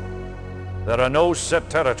Dune. There are no set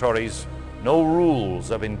territories, no rules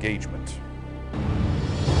of engagement.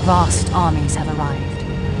 Vast armies have arrived.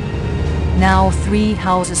 Now 3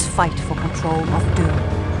 houses fight for control of Dune.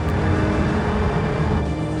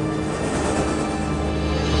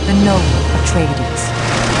 The noble Atreides.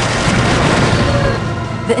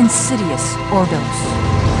 The insidious Ordos.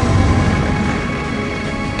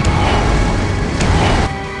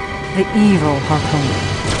 The evil Harkonnen.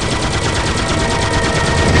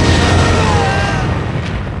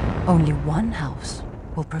 Only one house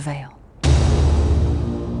will prevail.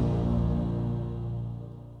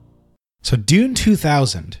 So Dune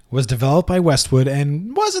 2000 was developed by Westwood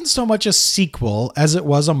and wasn't so much a sequel as it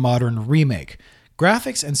was a modern remake.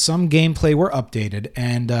 Graphics and some gameplay were updated,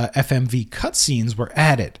 and FMV cutscenes were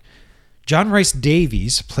added. John Rhys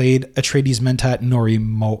Davies played Atreides Mentat Nori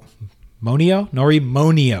Monio.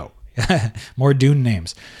 More Dune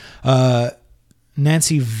names.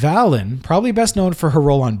 Nancy Valen, probably best known for her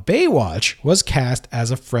role on Baywatch, was cast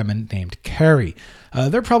as a Fremen named Carrie.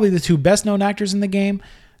 They're probably the 2 best-known actors in the game.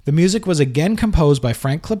 The music was again composed by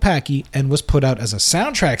Frank Klepacki and was put out as a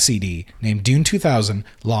soundtrack CD named Dune 2000,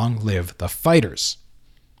 Long Live the Fighters.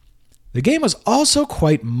 The game was also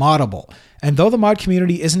quite moddable, and though the mod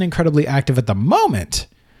community isn't incredibly active at the moment,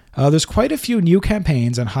 there's quite a few new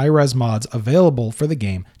campaigns and high-res mods available for the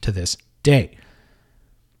game to this day.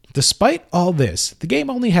 Despite all this, the game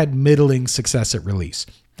only had middling success at release.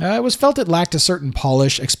 It was felt it lacked a certain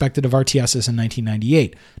polish expected of RTSs in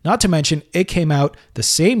 1998. Not to mention, it came out the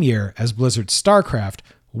same year as Blizzard's StarCraft,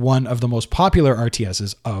 one of the most popular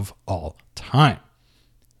RTSs of all time.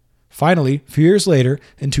 Finally, a few years later,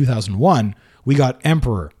 in 2001, we got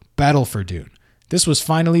Emperor: Battle for Dune. This was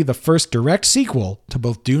finally the first direct sequel to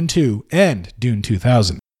both Dune 2 and Dune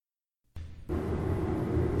 2000.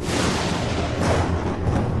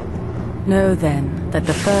 Know then that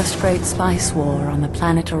the first great spice war on the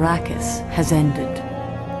planet Arrakis has ended.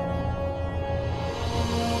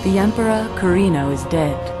 The Emperor Corrino is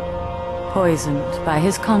dead, poisoned by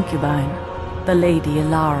his concubine, the Lady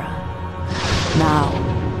Ilara. Now,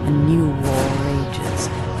 a new war rages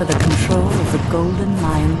for the control of the Golden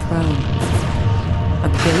Lion throne. a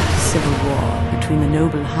great civil war between the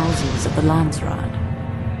noble houses of the Landsraad.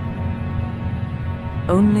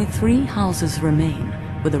 Only 3 houses remain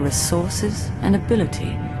with the resources and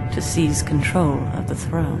ability to seize control of the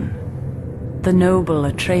throne. The noble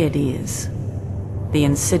Atreides, the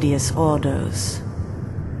insidious Ordos,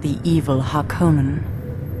 the evil Harkonnen.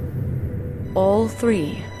 All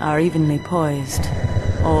 3 are evenly poised.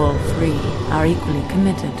 All 3 are equally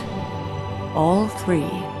committed. All 3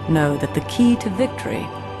 know that the key to victory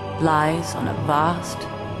lies on a vast,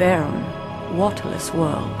 barren, waterless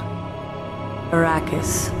world.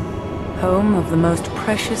 Arrakis, home of the most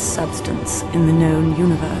precious substance in the known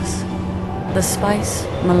universe. The spice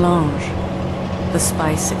melange. The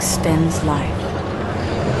spice extends life.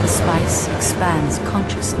 The spice expands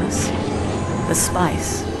consciousness. The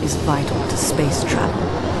spice is vital to space travel.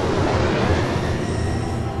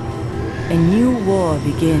 A new war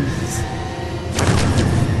begins.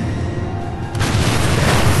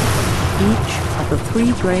 Each of the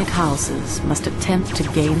 3 great houses must attempt to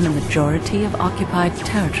gain the majority of occupied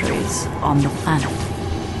territories on the planet.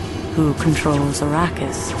 Who controls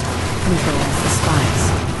Arrakis controls the spice.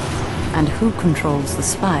 And who controls the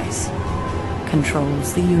spice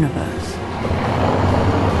controls the universe.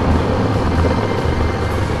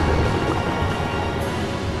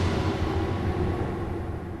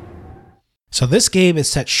 So this game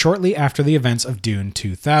is set shortly after the events of Dune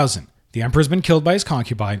 2000. The Emperor's been killed by his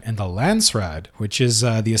concubine, and the Landsraad, which is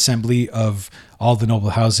the assembly of all the noble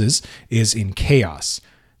houses, is in chaos.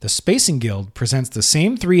 The Spacing Guild presents the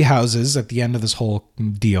same 3 houses at the end of this whole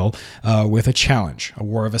deal with a challenge, a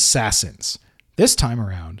war of assassins. This time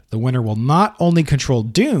around, the winner will not only control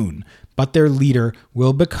Dune, but their leader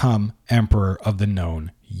will become Emperor of the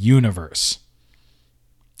known universe.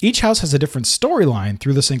 Each house has a different storyline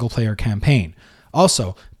through the single-player campaign.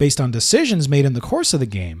 Also, based on decisions made in the course of the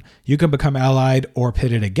game, you can become allied or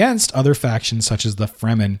pitted against other factions such as the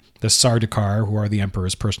Fremen, the Sardaukar, who are the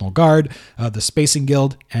Emperor's personal guard, the Spacing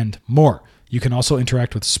Guild, and more. You can also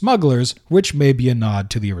interact with smugglers, which may be a nod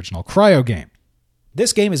to the original Cryo game.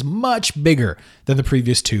 This game is much bigger than the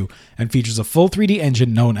previous 2 and features a full 3D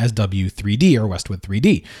engine known as W3D or Westwood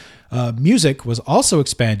 3D. Music was also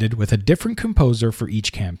expanded with a different composer for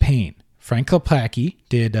each campaign. Frank Klepacki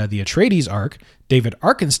did the Atreides arc. David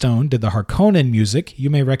Arkenstone did the Harkonnen music. You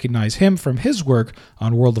may recognize him from his work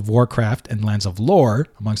on World of Warcraft and Lands of Lore,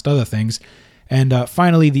 amongst other things. And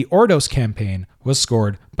finally, the Ordos campaign was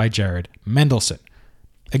scored by Jared Mendelsohn.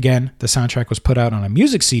 Again, the soundtrack was put out on a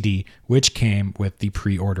music CD, which came with the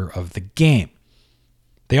pre-order of the game.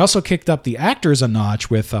 They also kicked up the actors a notch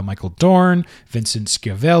with Michael Dorn, Vincent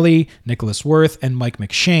Schiavelli, Nicholas Worth, and Mike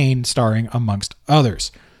McShane starring amongst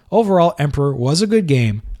others. Overall, Emperor was a good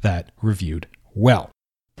game that reviewed well.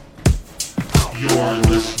 You're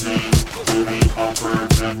listening to the Upper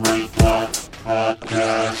Memory Block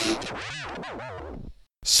Podcast.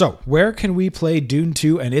 So, where can we play Dune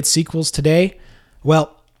 2 and its sequels today?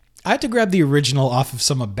 Well, I had to grab the original off of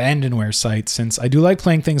some abandonware site since I do like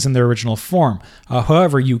playing things in their original form.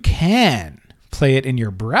 However, you can play it in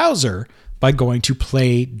your browser by going to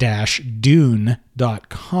play-dune.com.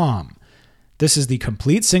 This is the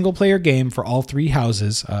complete single-player game for all 3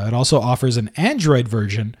 houses. It also offers an Android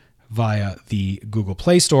version via the Google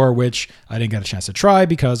Play Store, which I didn't get a chance to try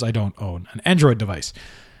because I don't own an Android device.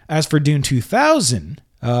 As for Dune 2000,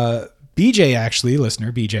 BJ actually,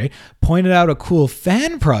 listener BJ, pointed out a cool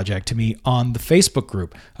fan project to me on the Facebook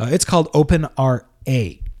group. It's called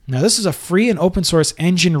OpenRA. Now, this is a free and open source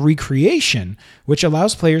engine recreation, which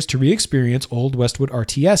allows players to re-experience old Westwood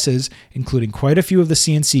RTSs, including quite a few of the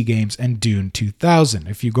CNC games and Dune 2000.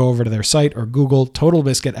 If you go over to their site or Google, Total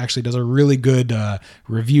Biscuit actually does a really good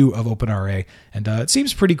review of OpenRA, and it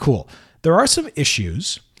seems pretty cool. There are some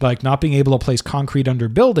issues, like not being able to place concrete under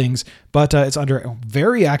buildings, but it's under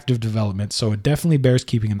very active development, so it definitely bears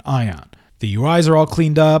keeping an eye on. The UIs are all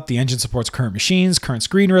cleaned up, the engine supports current machines, current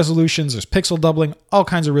screen resolutions, there's pixel doubling, all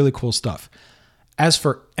kinds of really cool stuff. As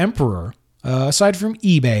for Emperor, aside from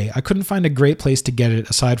eBay, I couldn't find a great place to get it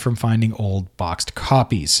aside from finding old boxed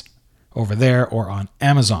copies over there or on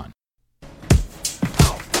Amazon.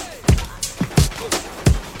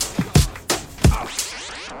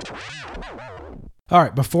 All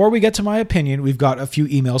right, before we get to my opinion, we've got a few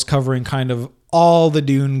emails covering kind of all the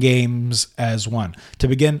Dune games as one. To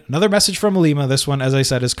begin, another message from Alima. This one, as I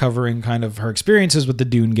said, is covering kind of her experiences with the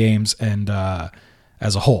Dune games and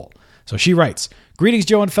as a whole. So she writes, "Greetings,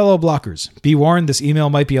 Joe and fellow blockers. Be warned, this email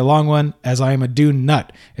might be a long one, as I am a Dune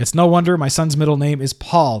nut. It's no wonder my son's middle name is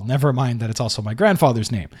Paul. Never mind that it's also my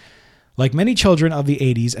grandfather's name. Like many children of the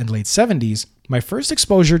 80s and late 70s, my first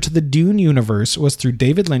exposure to the Dune universe was through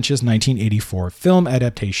David Lynch's 1984 film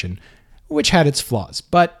adaptation, which had its flaws.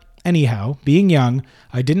 But anyhow, being young,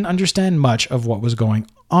 I didn't understand much of what was going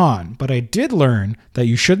on, but I did learn that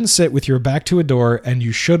you shouldn't sit with your back to a door and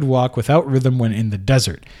you should walk without rhythm when in the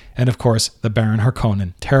desert. And of course, the Baron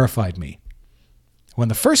Harkonnen terrified me. When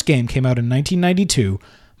the first game came out in 1992,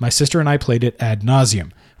 my sister and I played it ad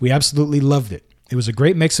nauseum. We absolutely loved it. It was a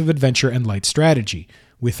great mix of adventure and light strategy.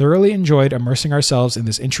 We thoroughly enjoyed immersing ourselves in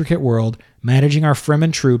this intricate world, managing our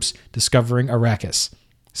Fremen troops, discovering Arrakis.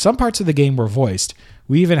 Some parts of the game were voiced.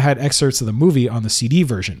 We even had excerpts of the movie on the CD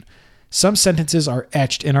version. Some sentences are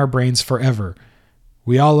etched in our brains forever.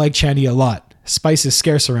 We all like Chani a lot. Spice is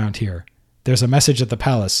scarce around here. There's a message at the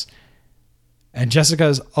palace. And Jessica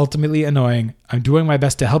is ultimately annoying. I'm doing my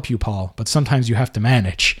best to help you, Paul, but sometimes you have to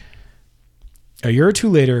manage. A year or two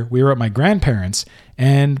later, we were at my grandparents',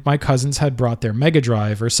 and my cousins had brought their Mega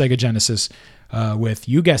Drive or Sega Genesis with,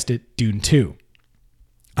 you guessed it, Dune 2.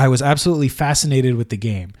 I was absolutely fascinated with the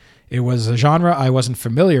game. It was a genre I wasn't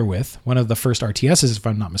familiar with, one of the first RTSs if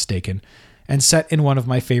I'm not mistaken, and set in one of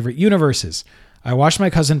my favorite universes. I watched my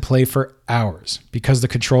cousin play for hours because the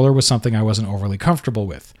controller was something I wasn't overly comfortable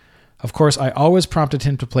with. Of course, I always prompted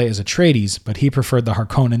him to play as Atreides, but he preferred the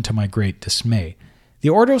Harkonnen to my great dismay. The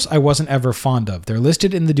Ordos I wasn't ever fond of. They're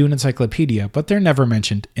listed in the Dune Encyclopedia, but they're never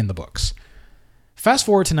mentioned in the books. Fast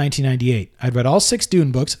forward to 1998. I'd read all 6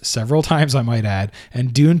 Dune books, several times I might add,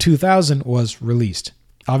 and Dune 2000 was released.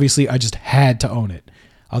 Obviously, I just had to own it.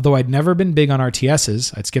 Although I'd never been big on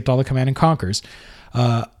RTSs, I'd skipped all the Command & Conquers,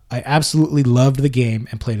 I absolutely loved the game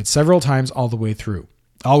and played it several times all the way through.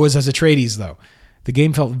 Always as Atreides, though. The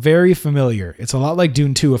game felt very familiar. It's a lot like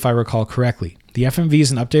Dune 2 if I recall correctly. The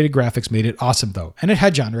FMVs and updated graphics made it awesome though, and it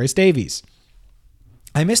had John Rhys Davies.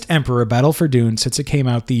 I missed Emperor Battle for Dune since it came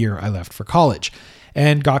out the year I left for college,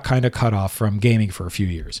 and got kind of cut off from gaming for a few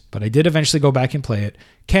years. But I did eventually go back and play it.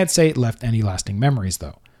 Can't say it left any lasting memories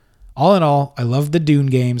though. All in all, I love the Dune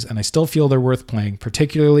games, and I still feel they're worth playing,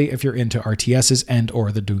 particularly if you're into RTSs and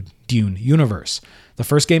or the Dune universe. The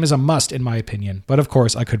first game is a must in my opinion, but of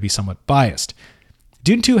course I could be somewhat biased.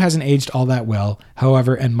 Dune 2 hasn't aged all that well,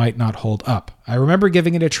 however, and might not hold up. I remember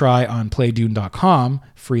giving it a try on playdune.com,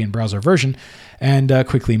 free and browser version, and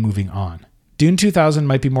quickly moving on. Dune 2000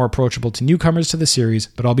 might be more approachable to newcomers to the series,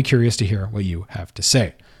 but I'll be curious to hear what you have to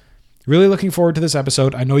say. Really looking forward to this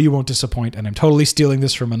episode. I know you won't disappoint, and I'm totally stealing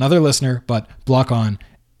this from another listener, but block on,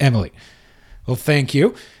 Emily. Well, thank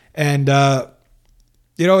you. And,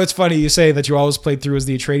 it's funny you say that you always played through as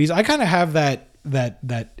the Atreides. I kind of have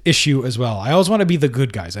that issue as well. I always want to be the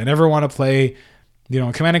good guys. I never want to play,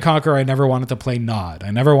 Command & Conquer. I never wanted to play Nod. I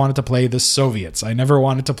never wanted to play the Soviets. I never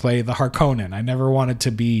wanted to play the Harkonnen. I never wanted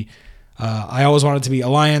to be, I always wanted to be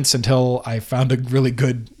Alliance until I found a really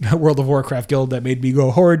good World of Warcraft guild that made me go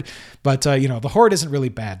Horde. But, the Horde isn't really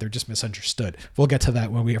bad. They're just misunderstood. We'll get to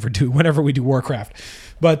that whenever we do Warcraft.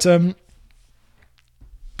 But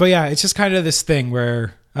yeah, it's just kind of this thing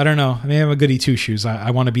where, I don't know. I mean, I'm a goody two-shoes. I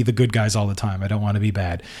want to be the good guys all the time. I don't want to be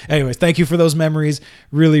bad. Anyways, thank you for those memories.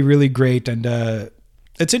 Really, really great. And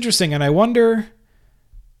it's interesting. And I wonder,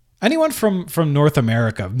 anyone from North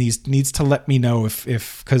America needs to let me know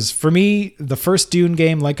if because for me, the first Dune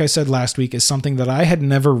game, like I said last week, is something that I had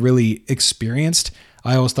never really experienced.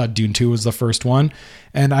 I always thought Dune 2 was the first one.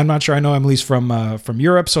 And I'm not sure. I know Emily's from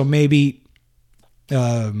Europe, so maybe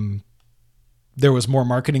there was more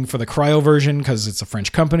marketing for the cryo version because it's a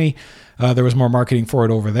French company. There was more marketing for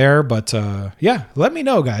it over there. But yeah, let me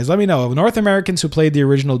know, guys. Let me know. North Americans who played the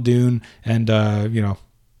original Dune and,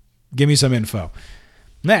 give me some info.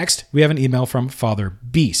 Next, we have an email from Father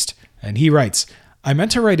Beast. And he writes, I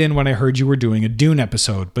meant to write in when I heard you were doing a Dune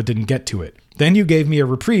episode, but didn't get to it. Then you gave me a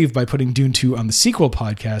reprieve by putting Dune 2 on the sequel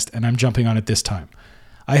podcast, and I'm jumping on it this time.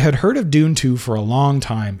 I had heard of Dune 2 for a long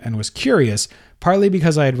time and was curious, partly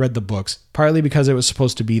because I had read the books, partly because it was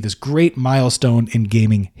supposed to be this great milestone in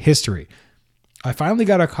gaming history. I finally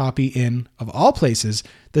got a copy in, of all places,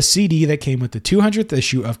 the CD that came with the 200th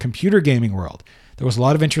issue of Computer Gaming World. There was a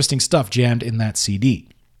lot of interesting stuff jammed in that CD.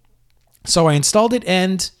 So I installed it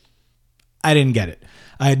and I didn't get it.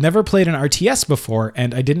 I had never played an RTS before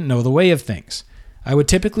and I didn't know the way of things. I would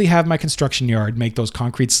typically have my construction yard make those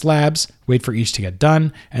concrete slabs, wait for each to get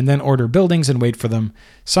done, and then order buildings and wait for them.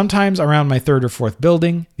 Sometimes around my third or fourth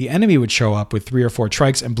building, the enemy would show up with 3 or 4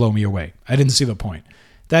 trikes and blow me away. I didn't see the point.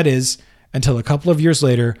 That is, until a couple of years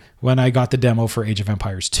later when I got the demo for Age of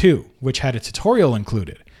Empires 2, which had a tutorial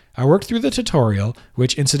included. I worked through the tutorial,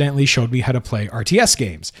 which incidentally showed me how to play RTS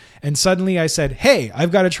games. And suddenly I said, hey,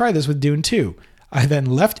 I've got to try this with Dune 2. I then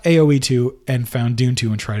left AoE 2 and found Dune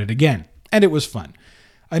 2 and tried it again. And it was fun.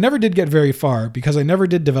 I never did get very far because I never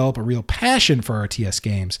did develop a real passion for RTS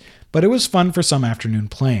games, but it was fun for some afternoon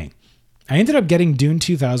playing. I ended up getting Dune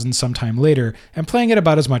 2000 sometime later and playing it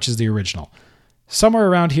about as much as the original. Somewhere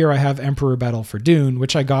around here I have Emperor Battle for Dune,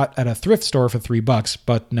 which I got at a thrift store for $3,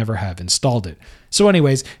 but never have installed it. So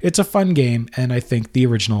anyways, it's a fun game, and I think the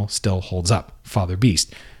original still holds up. Father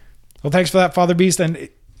Beast. Well, thanks for that, Father Beast. And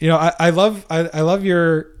I love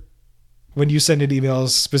your when you send in emails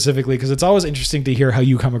specifically, because it's always interesting to hear how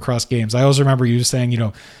you come across games. I always remember you saying,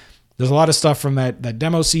 there's a lot of stuff from that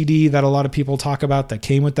demo CD that a lot of people talk about that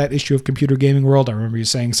came with that issue of Computer Gaming World. I remember you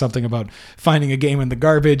saying something about finding a game in the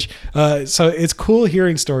garbage. So it's cool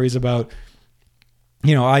hearing stories about,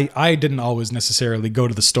 I didn't always necessarily go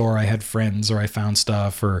to the store. I had friends, or I found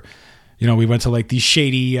stuff, or, we went to like these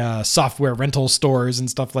shady software rental stores and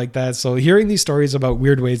stuff like that. So hearing these stories about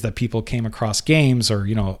weird ways that people came across games, or,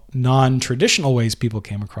 non-traditional ways people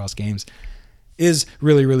came across games is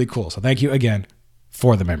really, really cool. So thank you again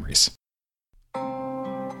for the memories.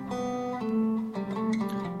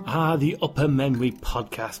 The Upper Memory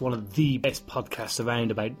Podcast, one of the best podcasts around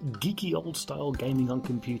about geeky old style gaming on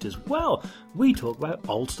computers. Well, we talk about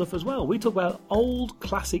old stuff as well. We talk about old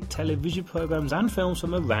classic television programs and films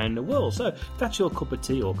from around the world. So if that's your cup of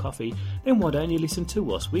tea or coffee, then why don't you listen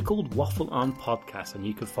to us? We're called Waffle On Podcast, and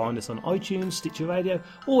you can find us on iTunes, Stitcher Radio,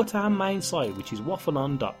 or at our main site, which is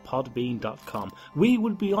waffleon.podbean.com. We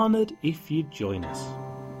would be honoured if you'd join us.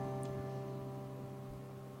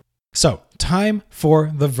 So, time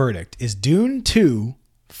for the verdict. Is Dune 2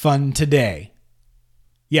 fun today?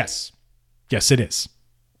 Yes. Yes, it is.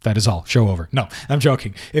 That is all. Show over. No, I'm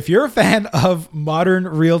joking. If you're a fan of modern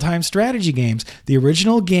real-time strategy games, the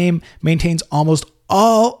original game maintains almost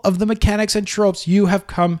all of the mechanics and tropes you have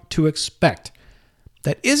come to expect.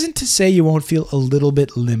 That isn't to say you won't feel a little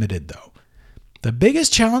bit limited, though. The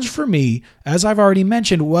biggest challenge for me, as I've already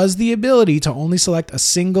mentioned, was the ability to only select a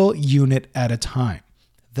single unit at a time.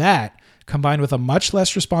 That, combined with a much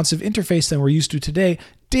less responsive interface than we're used to today,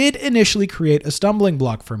 did initially create a stumbling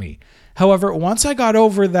block for me. However, once I got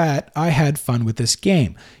over that, I had fun with this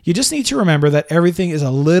game. You just need to remember that everything is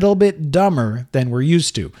a little bit dumber than we're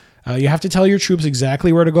used to. You have to tell your troops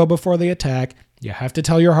exactly where to go before they attack. You have to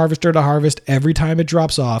tell your harvester to harvest every time it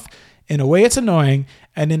drops off. In a way, it's annoying,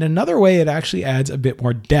 and in another way, it actually adds a bit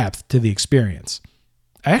more depth to the experience.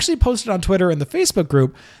 I actually posted on Twitter and the Facebook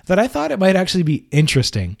group that I thought it might actually be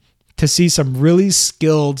interesting to see some really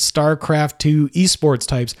skilled StarCraft 2 esports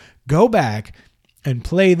types go back and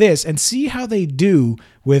play this and see how they do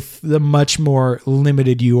with the much more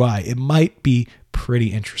limited UI. It might be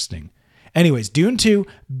pretty interesting. Anyways, Dune 2,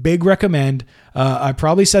 big recommend. I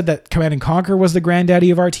probably said that Command & Conquer was the granddaddy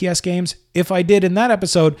of RTS games. If I did in that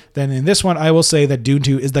episode, then in this one, I will say that Dune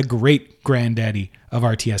 2 is the great granddaddy of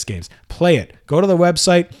RTS games. Play it. Go to the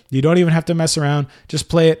website. You don't even have to mess around. Just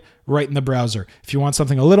play it right in the browser. If you want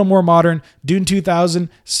something a little more modern, Dune 2000,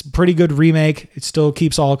 pretty good remake. It still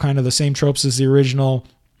keeps all kind of the same tropes as the original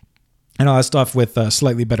and all that stuff with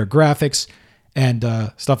slightly better graphics and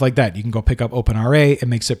stuff like that. You can go pick up OpenRA. It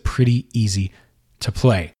makes it pretty easy to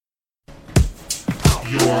play.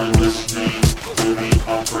 You are listening to the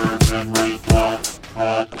Upper Memory Block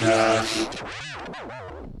Podcast.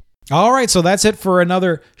 All right, so that's it for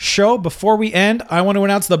another show. Before we end, I want to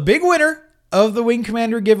announce the big winner of the Wing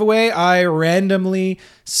Commander giveaway. I randomly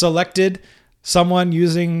selected someone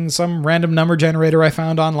using some random number generator I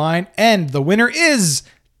found online, and the winner is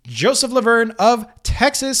Joseph Laverne of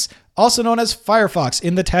Texas, also known as Firefox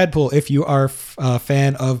in the Tadpool. If you are a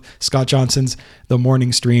fan of Scott Johnson's The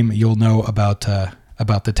Morning Stream, you'll know about the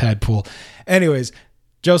Tadpool. Anyways,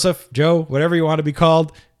 Joseph, Joe, whatever you want to be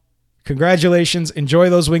called, congratulations. Enjoy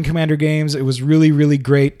those Wing Commander games. It was really, really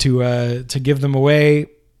great to give them away.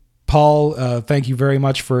 Paul, thank you very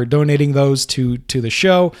much for donating those to the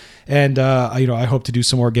show. And, I hope to do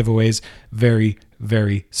some more giveaways very,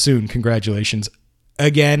 very soon. Congratulations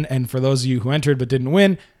again. And for those of you who entered but didn't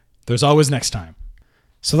win, there's always next time.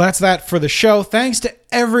 So that's that for the show. Thanks to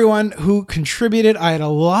everyone who contributed. I had a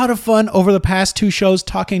lot of fun over the past 2 shows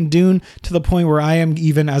talking Dune to the point where I am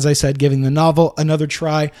even, as I said, giving the novel another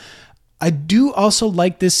try. I do also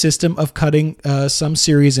like this system of cutting some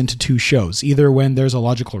series into 2 shows, either when there's a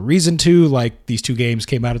logical reason to, like these 2 games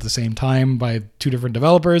came out at the same time by 2 different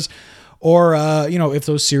developers, or, if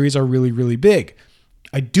those series are really, really big.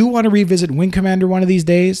 I do want to revisit Wing Commander one of these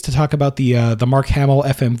days to talk about the Mark Hamill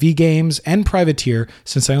FMV games and Privateer,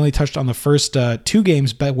 since I only touched on the first 2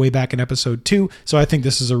 games way back in episode 2, so I think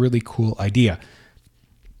this is a really cool idea.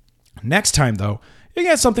 Next time, though, you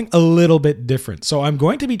get something a little bit different. So I'm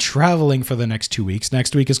going to be traveling for the next 2 weeks.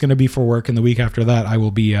 Next week is going to be for work, and the week after that I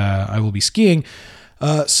will be skiing.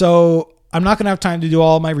 So I'm not going to have time to do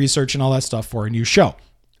all my research and all that stuff for a new show.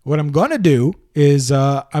 What I'm going to do is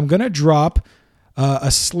I'm going to drop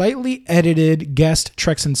a slightly edited guest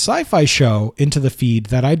Treks and Sci-Fi show into the feed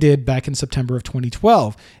that I did back in September of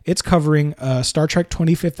 2012. It's covering Star Trek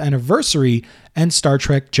 25th Anniversary and Star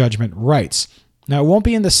Trek Judgment Rights. Now, it won't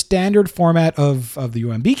be in the standard format of the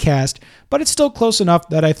UMBcast, but it's still close enough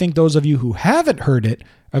that I think those of you who haven't heard it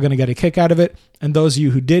are going to get a kick out of it, and those of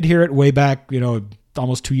you who did hear it way back,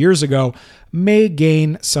 almost 2 years ago, may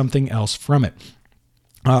gain something else from it.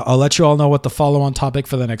 I'll let you all know what the follow-on topic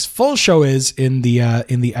for the next full show is in the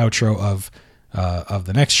outro of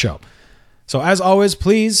the next show. So as always,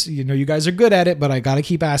 please, you guys are good at it, but I got to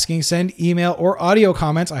keep asking, send email or audio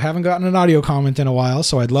comments. I haven't gotten an audio comment in a while,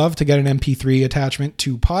 so I'd love to get an MP3 attachment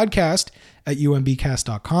to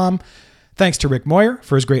podcast@umbcast.com. Thanks to Rick Moyer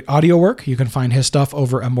for his great audio work. You can find his stuff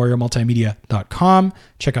over at moyermultimedia.com.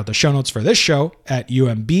 Check out the show notes for this show at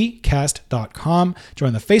umbcast.com.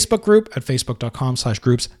 Join the Facebook group at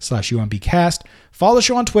facebook.com/groups/umbcast. Follow the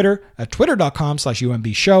show on Twitter at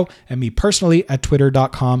twitter.com/umbshow, and me personally at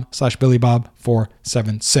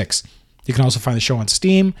twitter.com/billybob476. You can also find the show on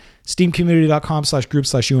Steam,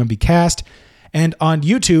 steamcommunity.com/group/umbcast, and on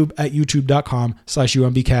YouTube at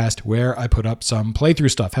youtube.com/UMBcast, where I put up some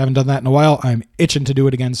playthrough stuff. Haven't done that in a while. I'm itching to do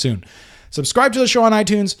it again soon. Subscribe to the show on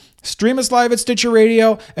iTunes, stream us live at Stitcher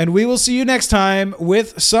Radio, and we will see you next time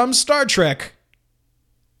with some Star Trek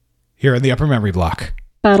here in the Upper Memory Block.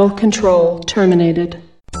 Battle control terminated.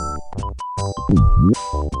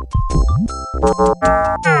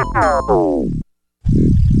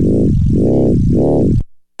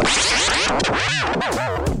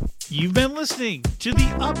 You've been listening to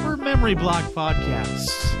the Upper Memory Block Podcast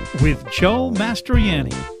with Joe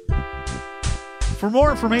Mastroianni. For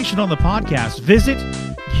more information on the podcast, visit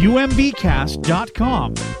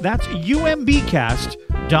umbcast.com. That's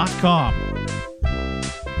umbcast.com.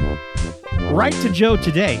 Write to Joe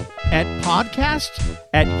today at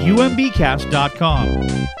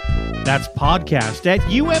podcast@umbcast.com. That's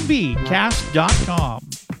podcast@umbcast.com.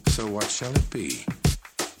 So what shall it be?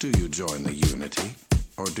 Do you join the Unity,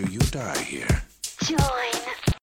 or do you die here? Join.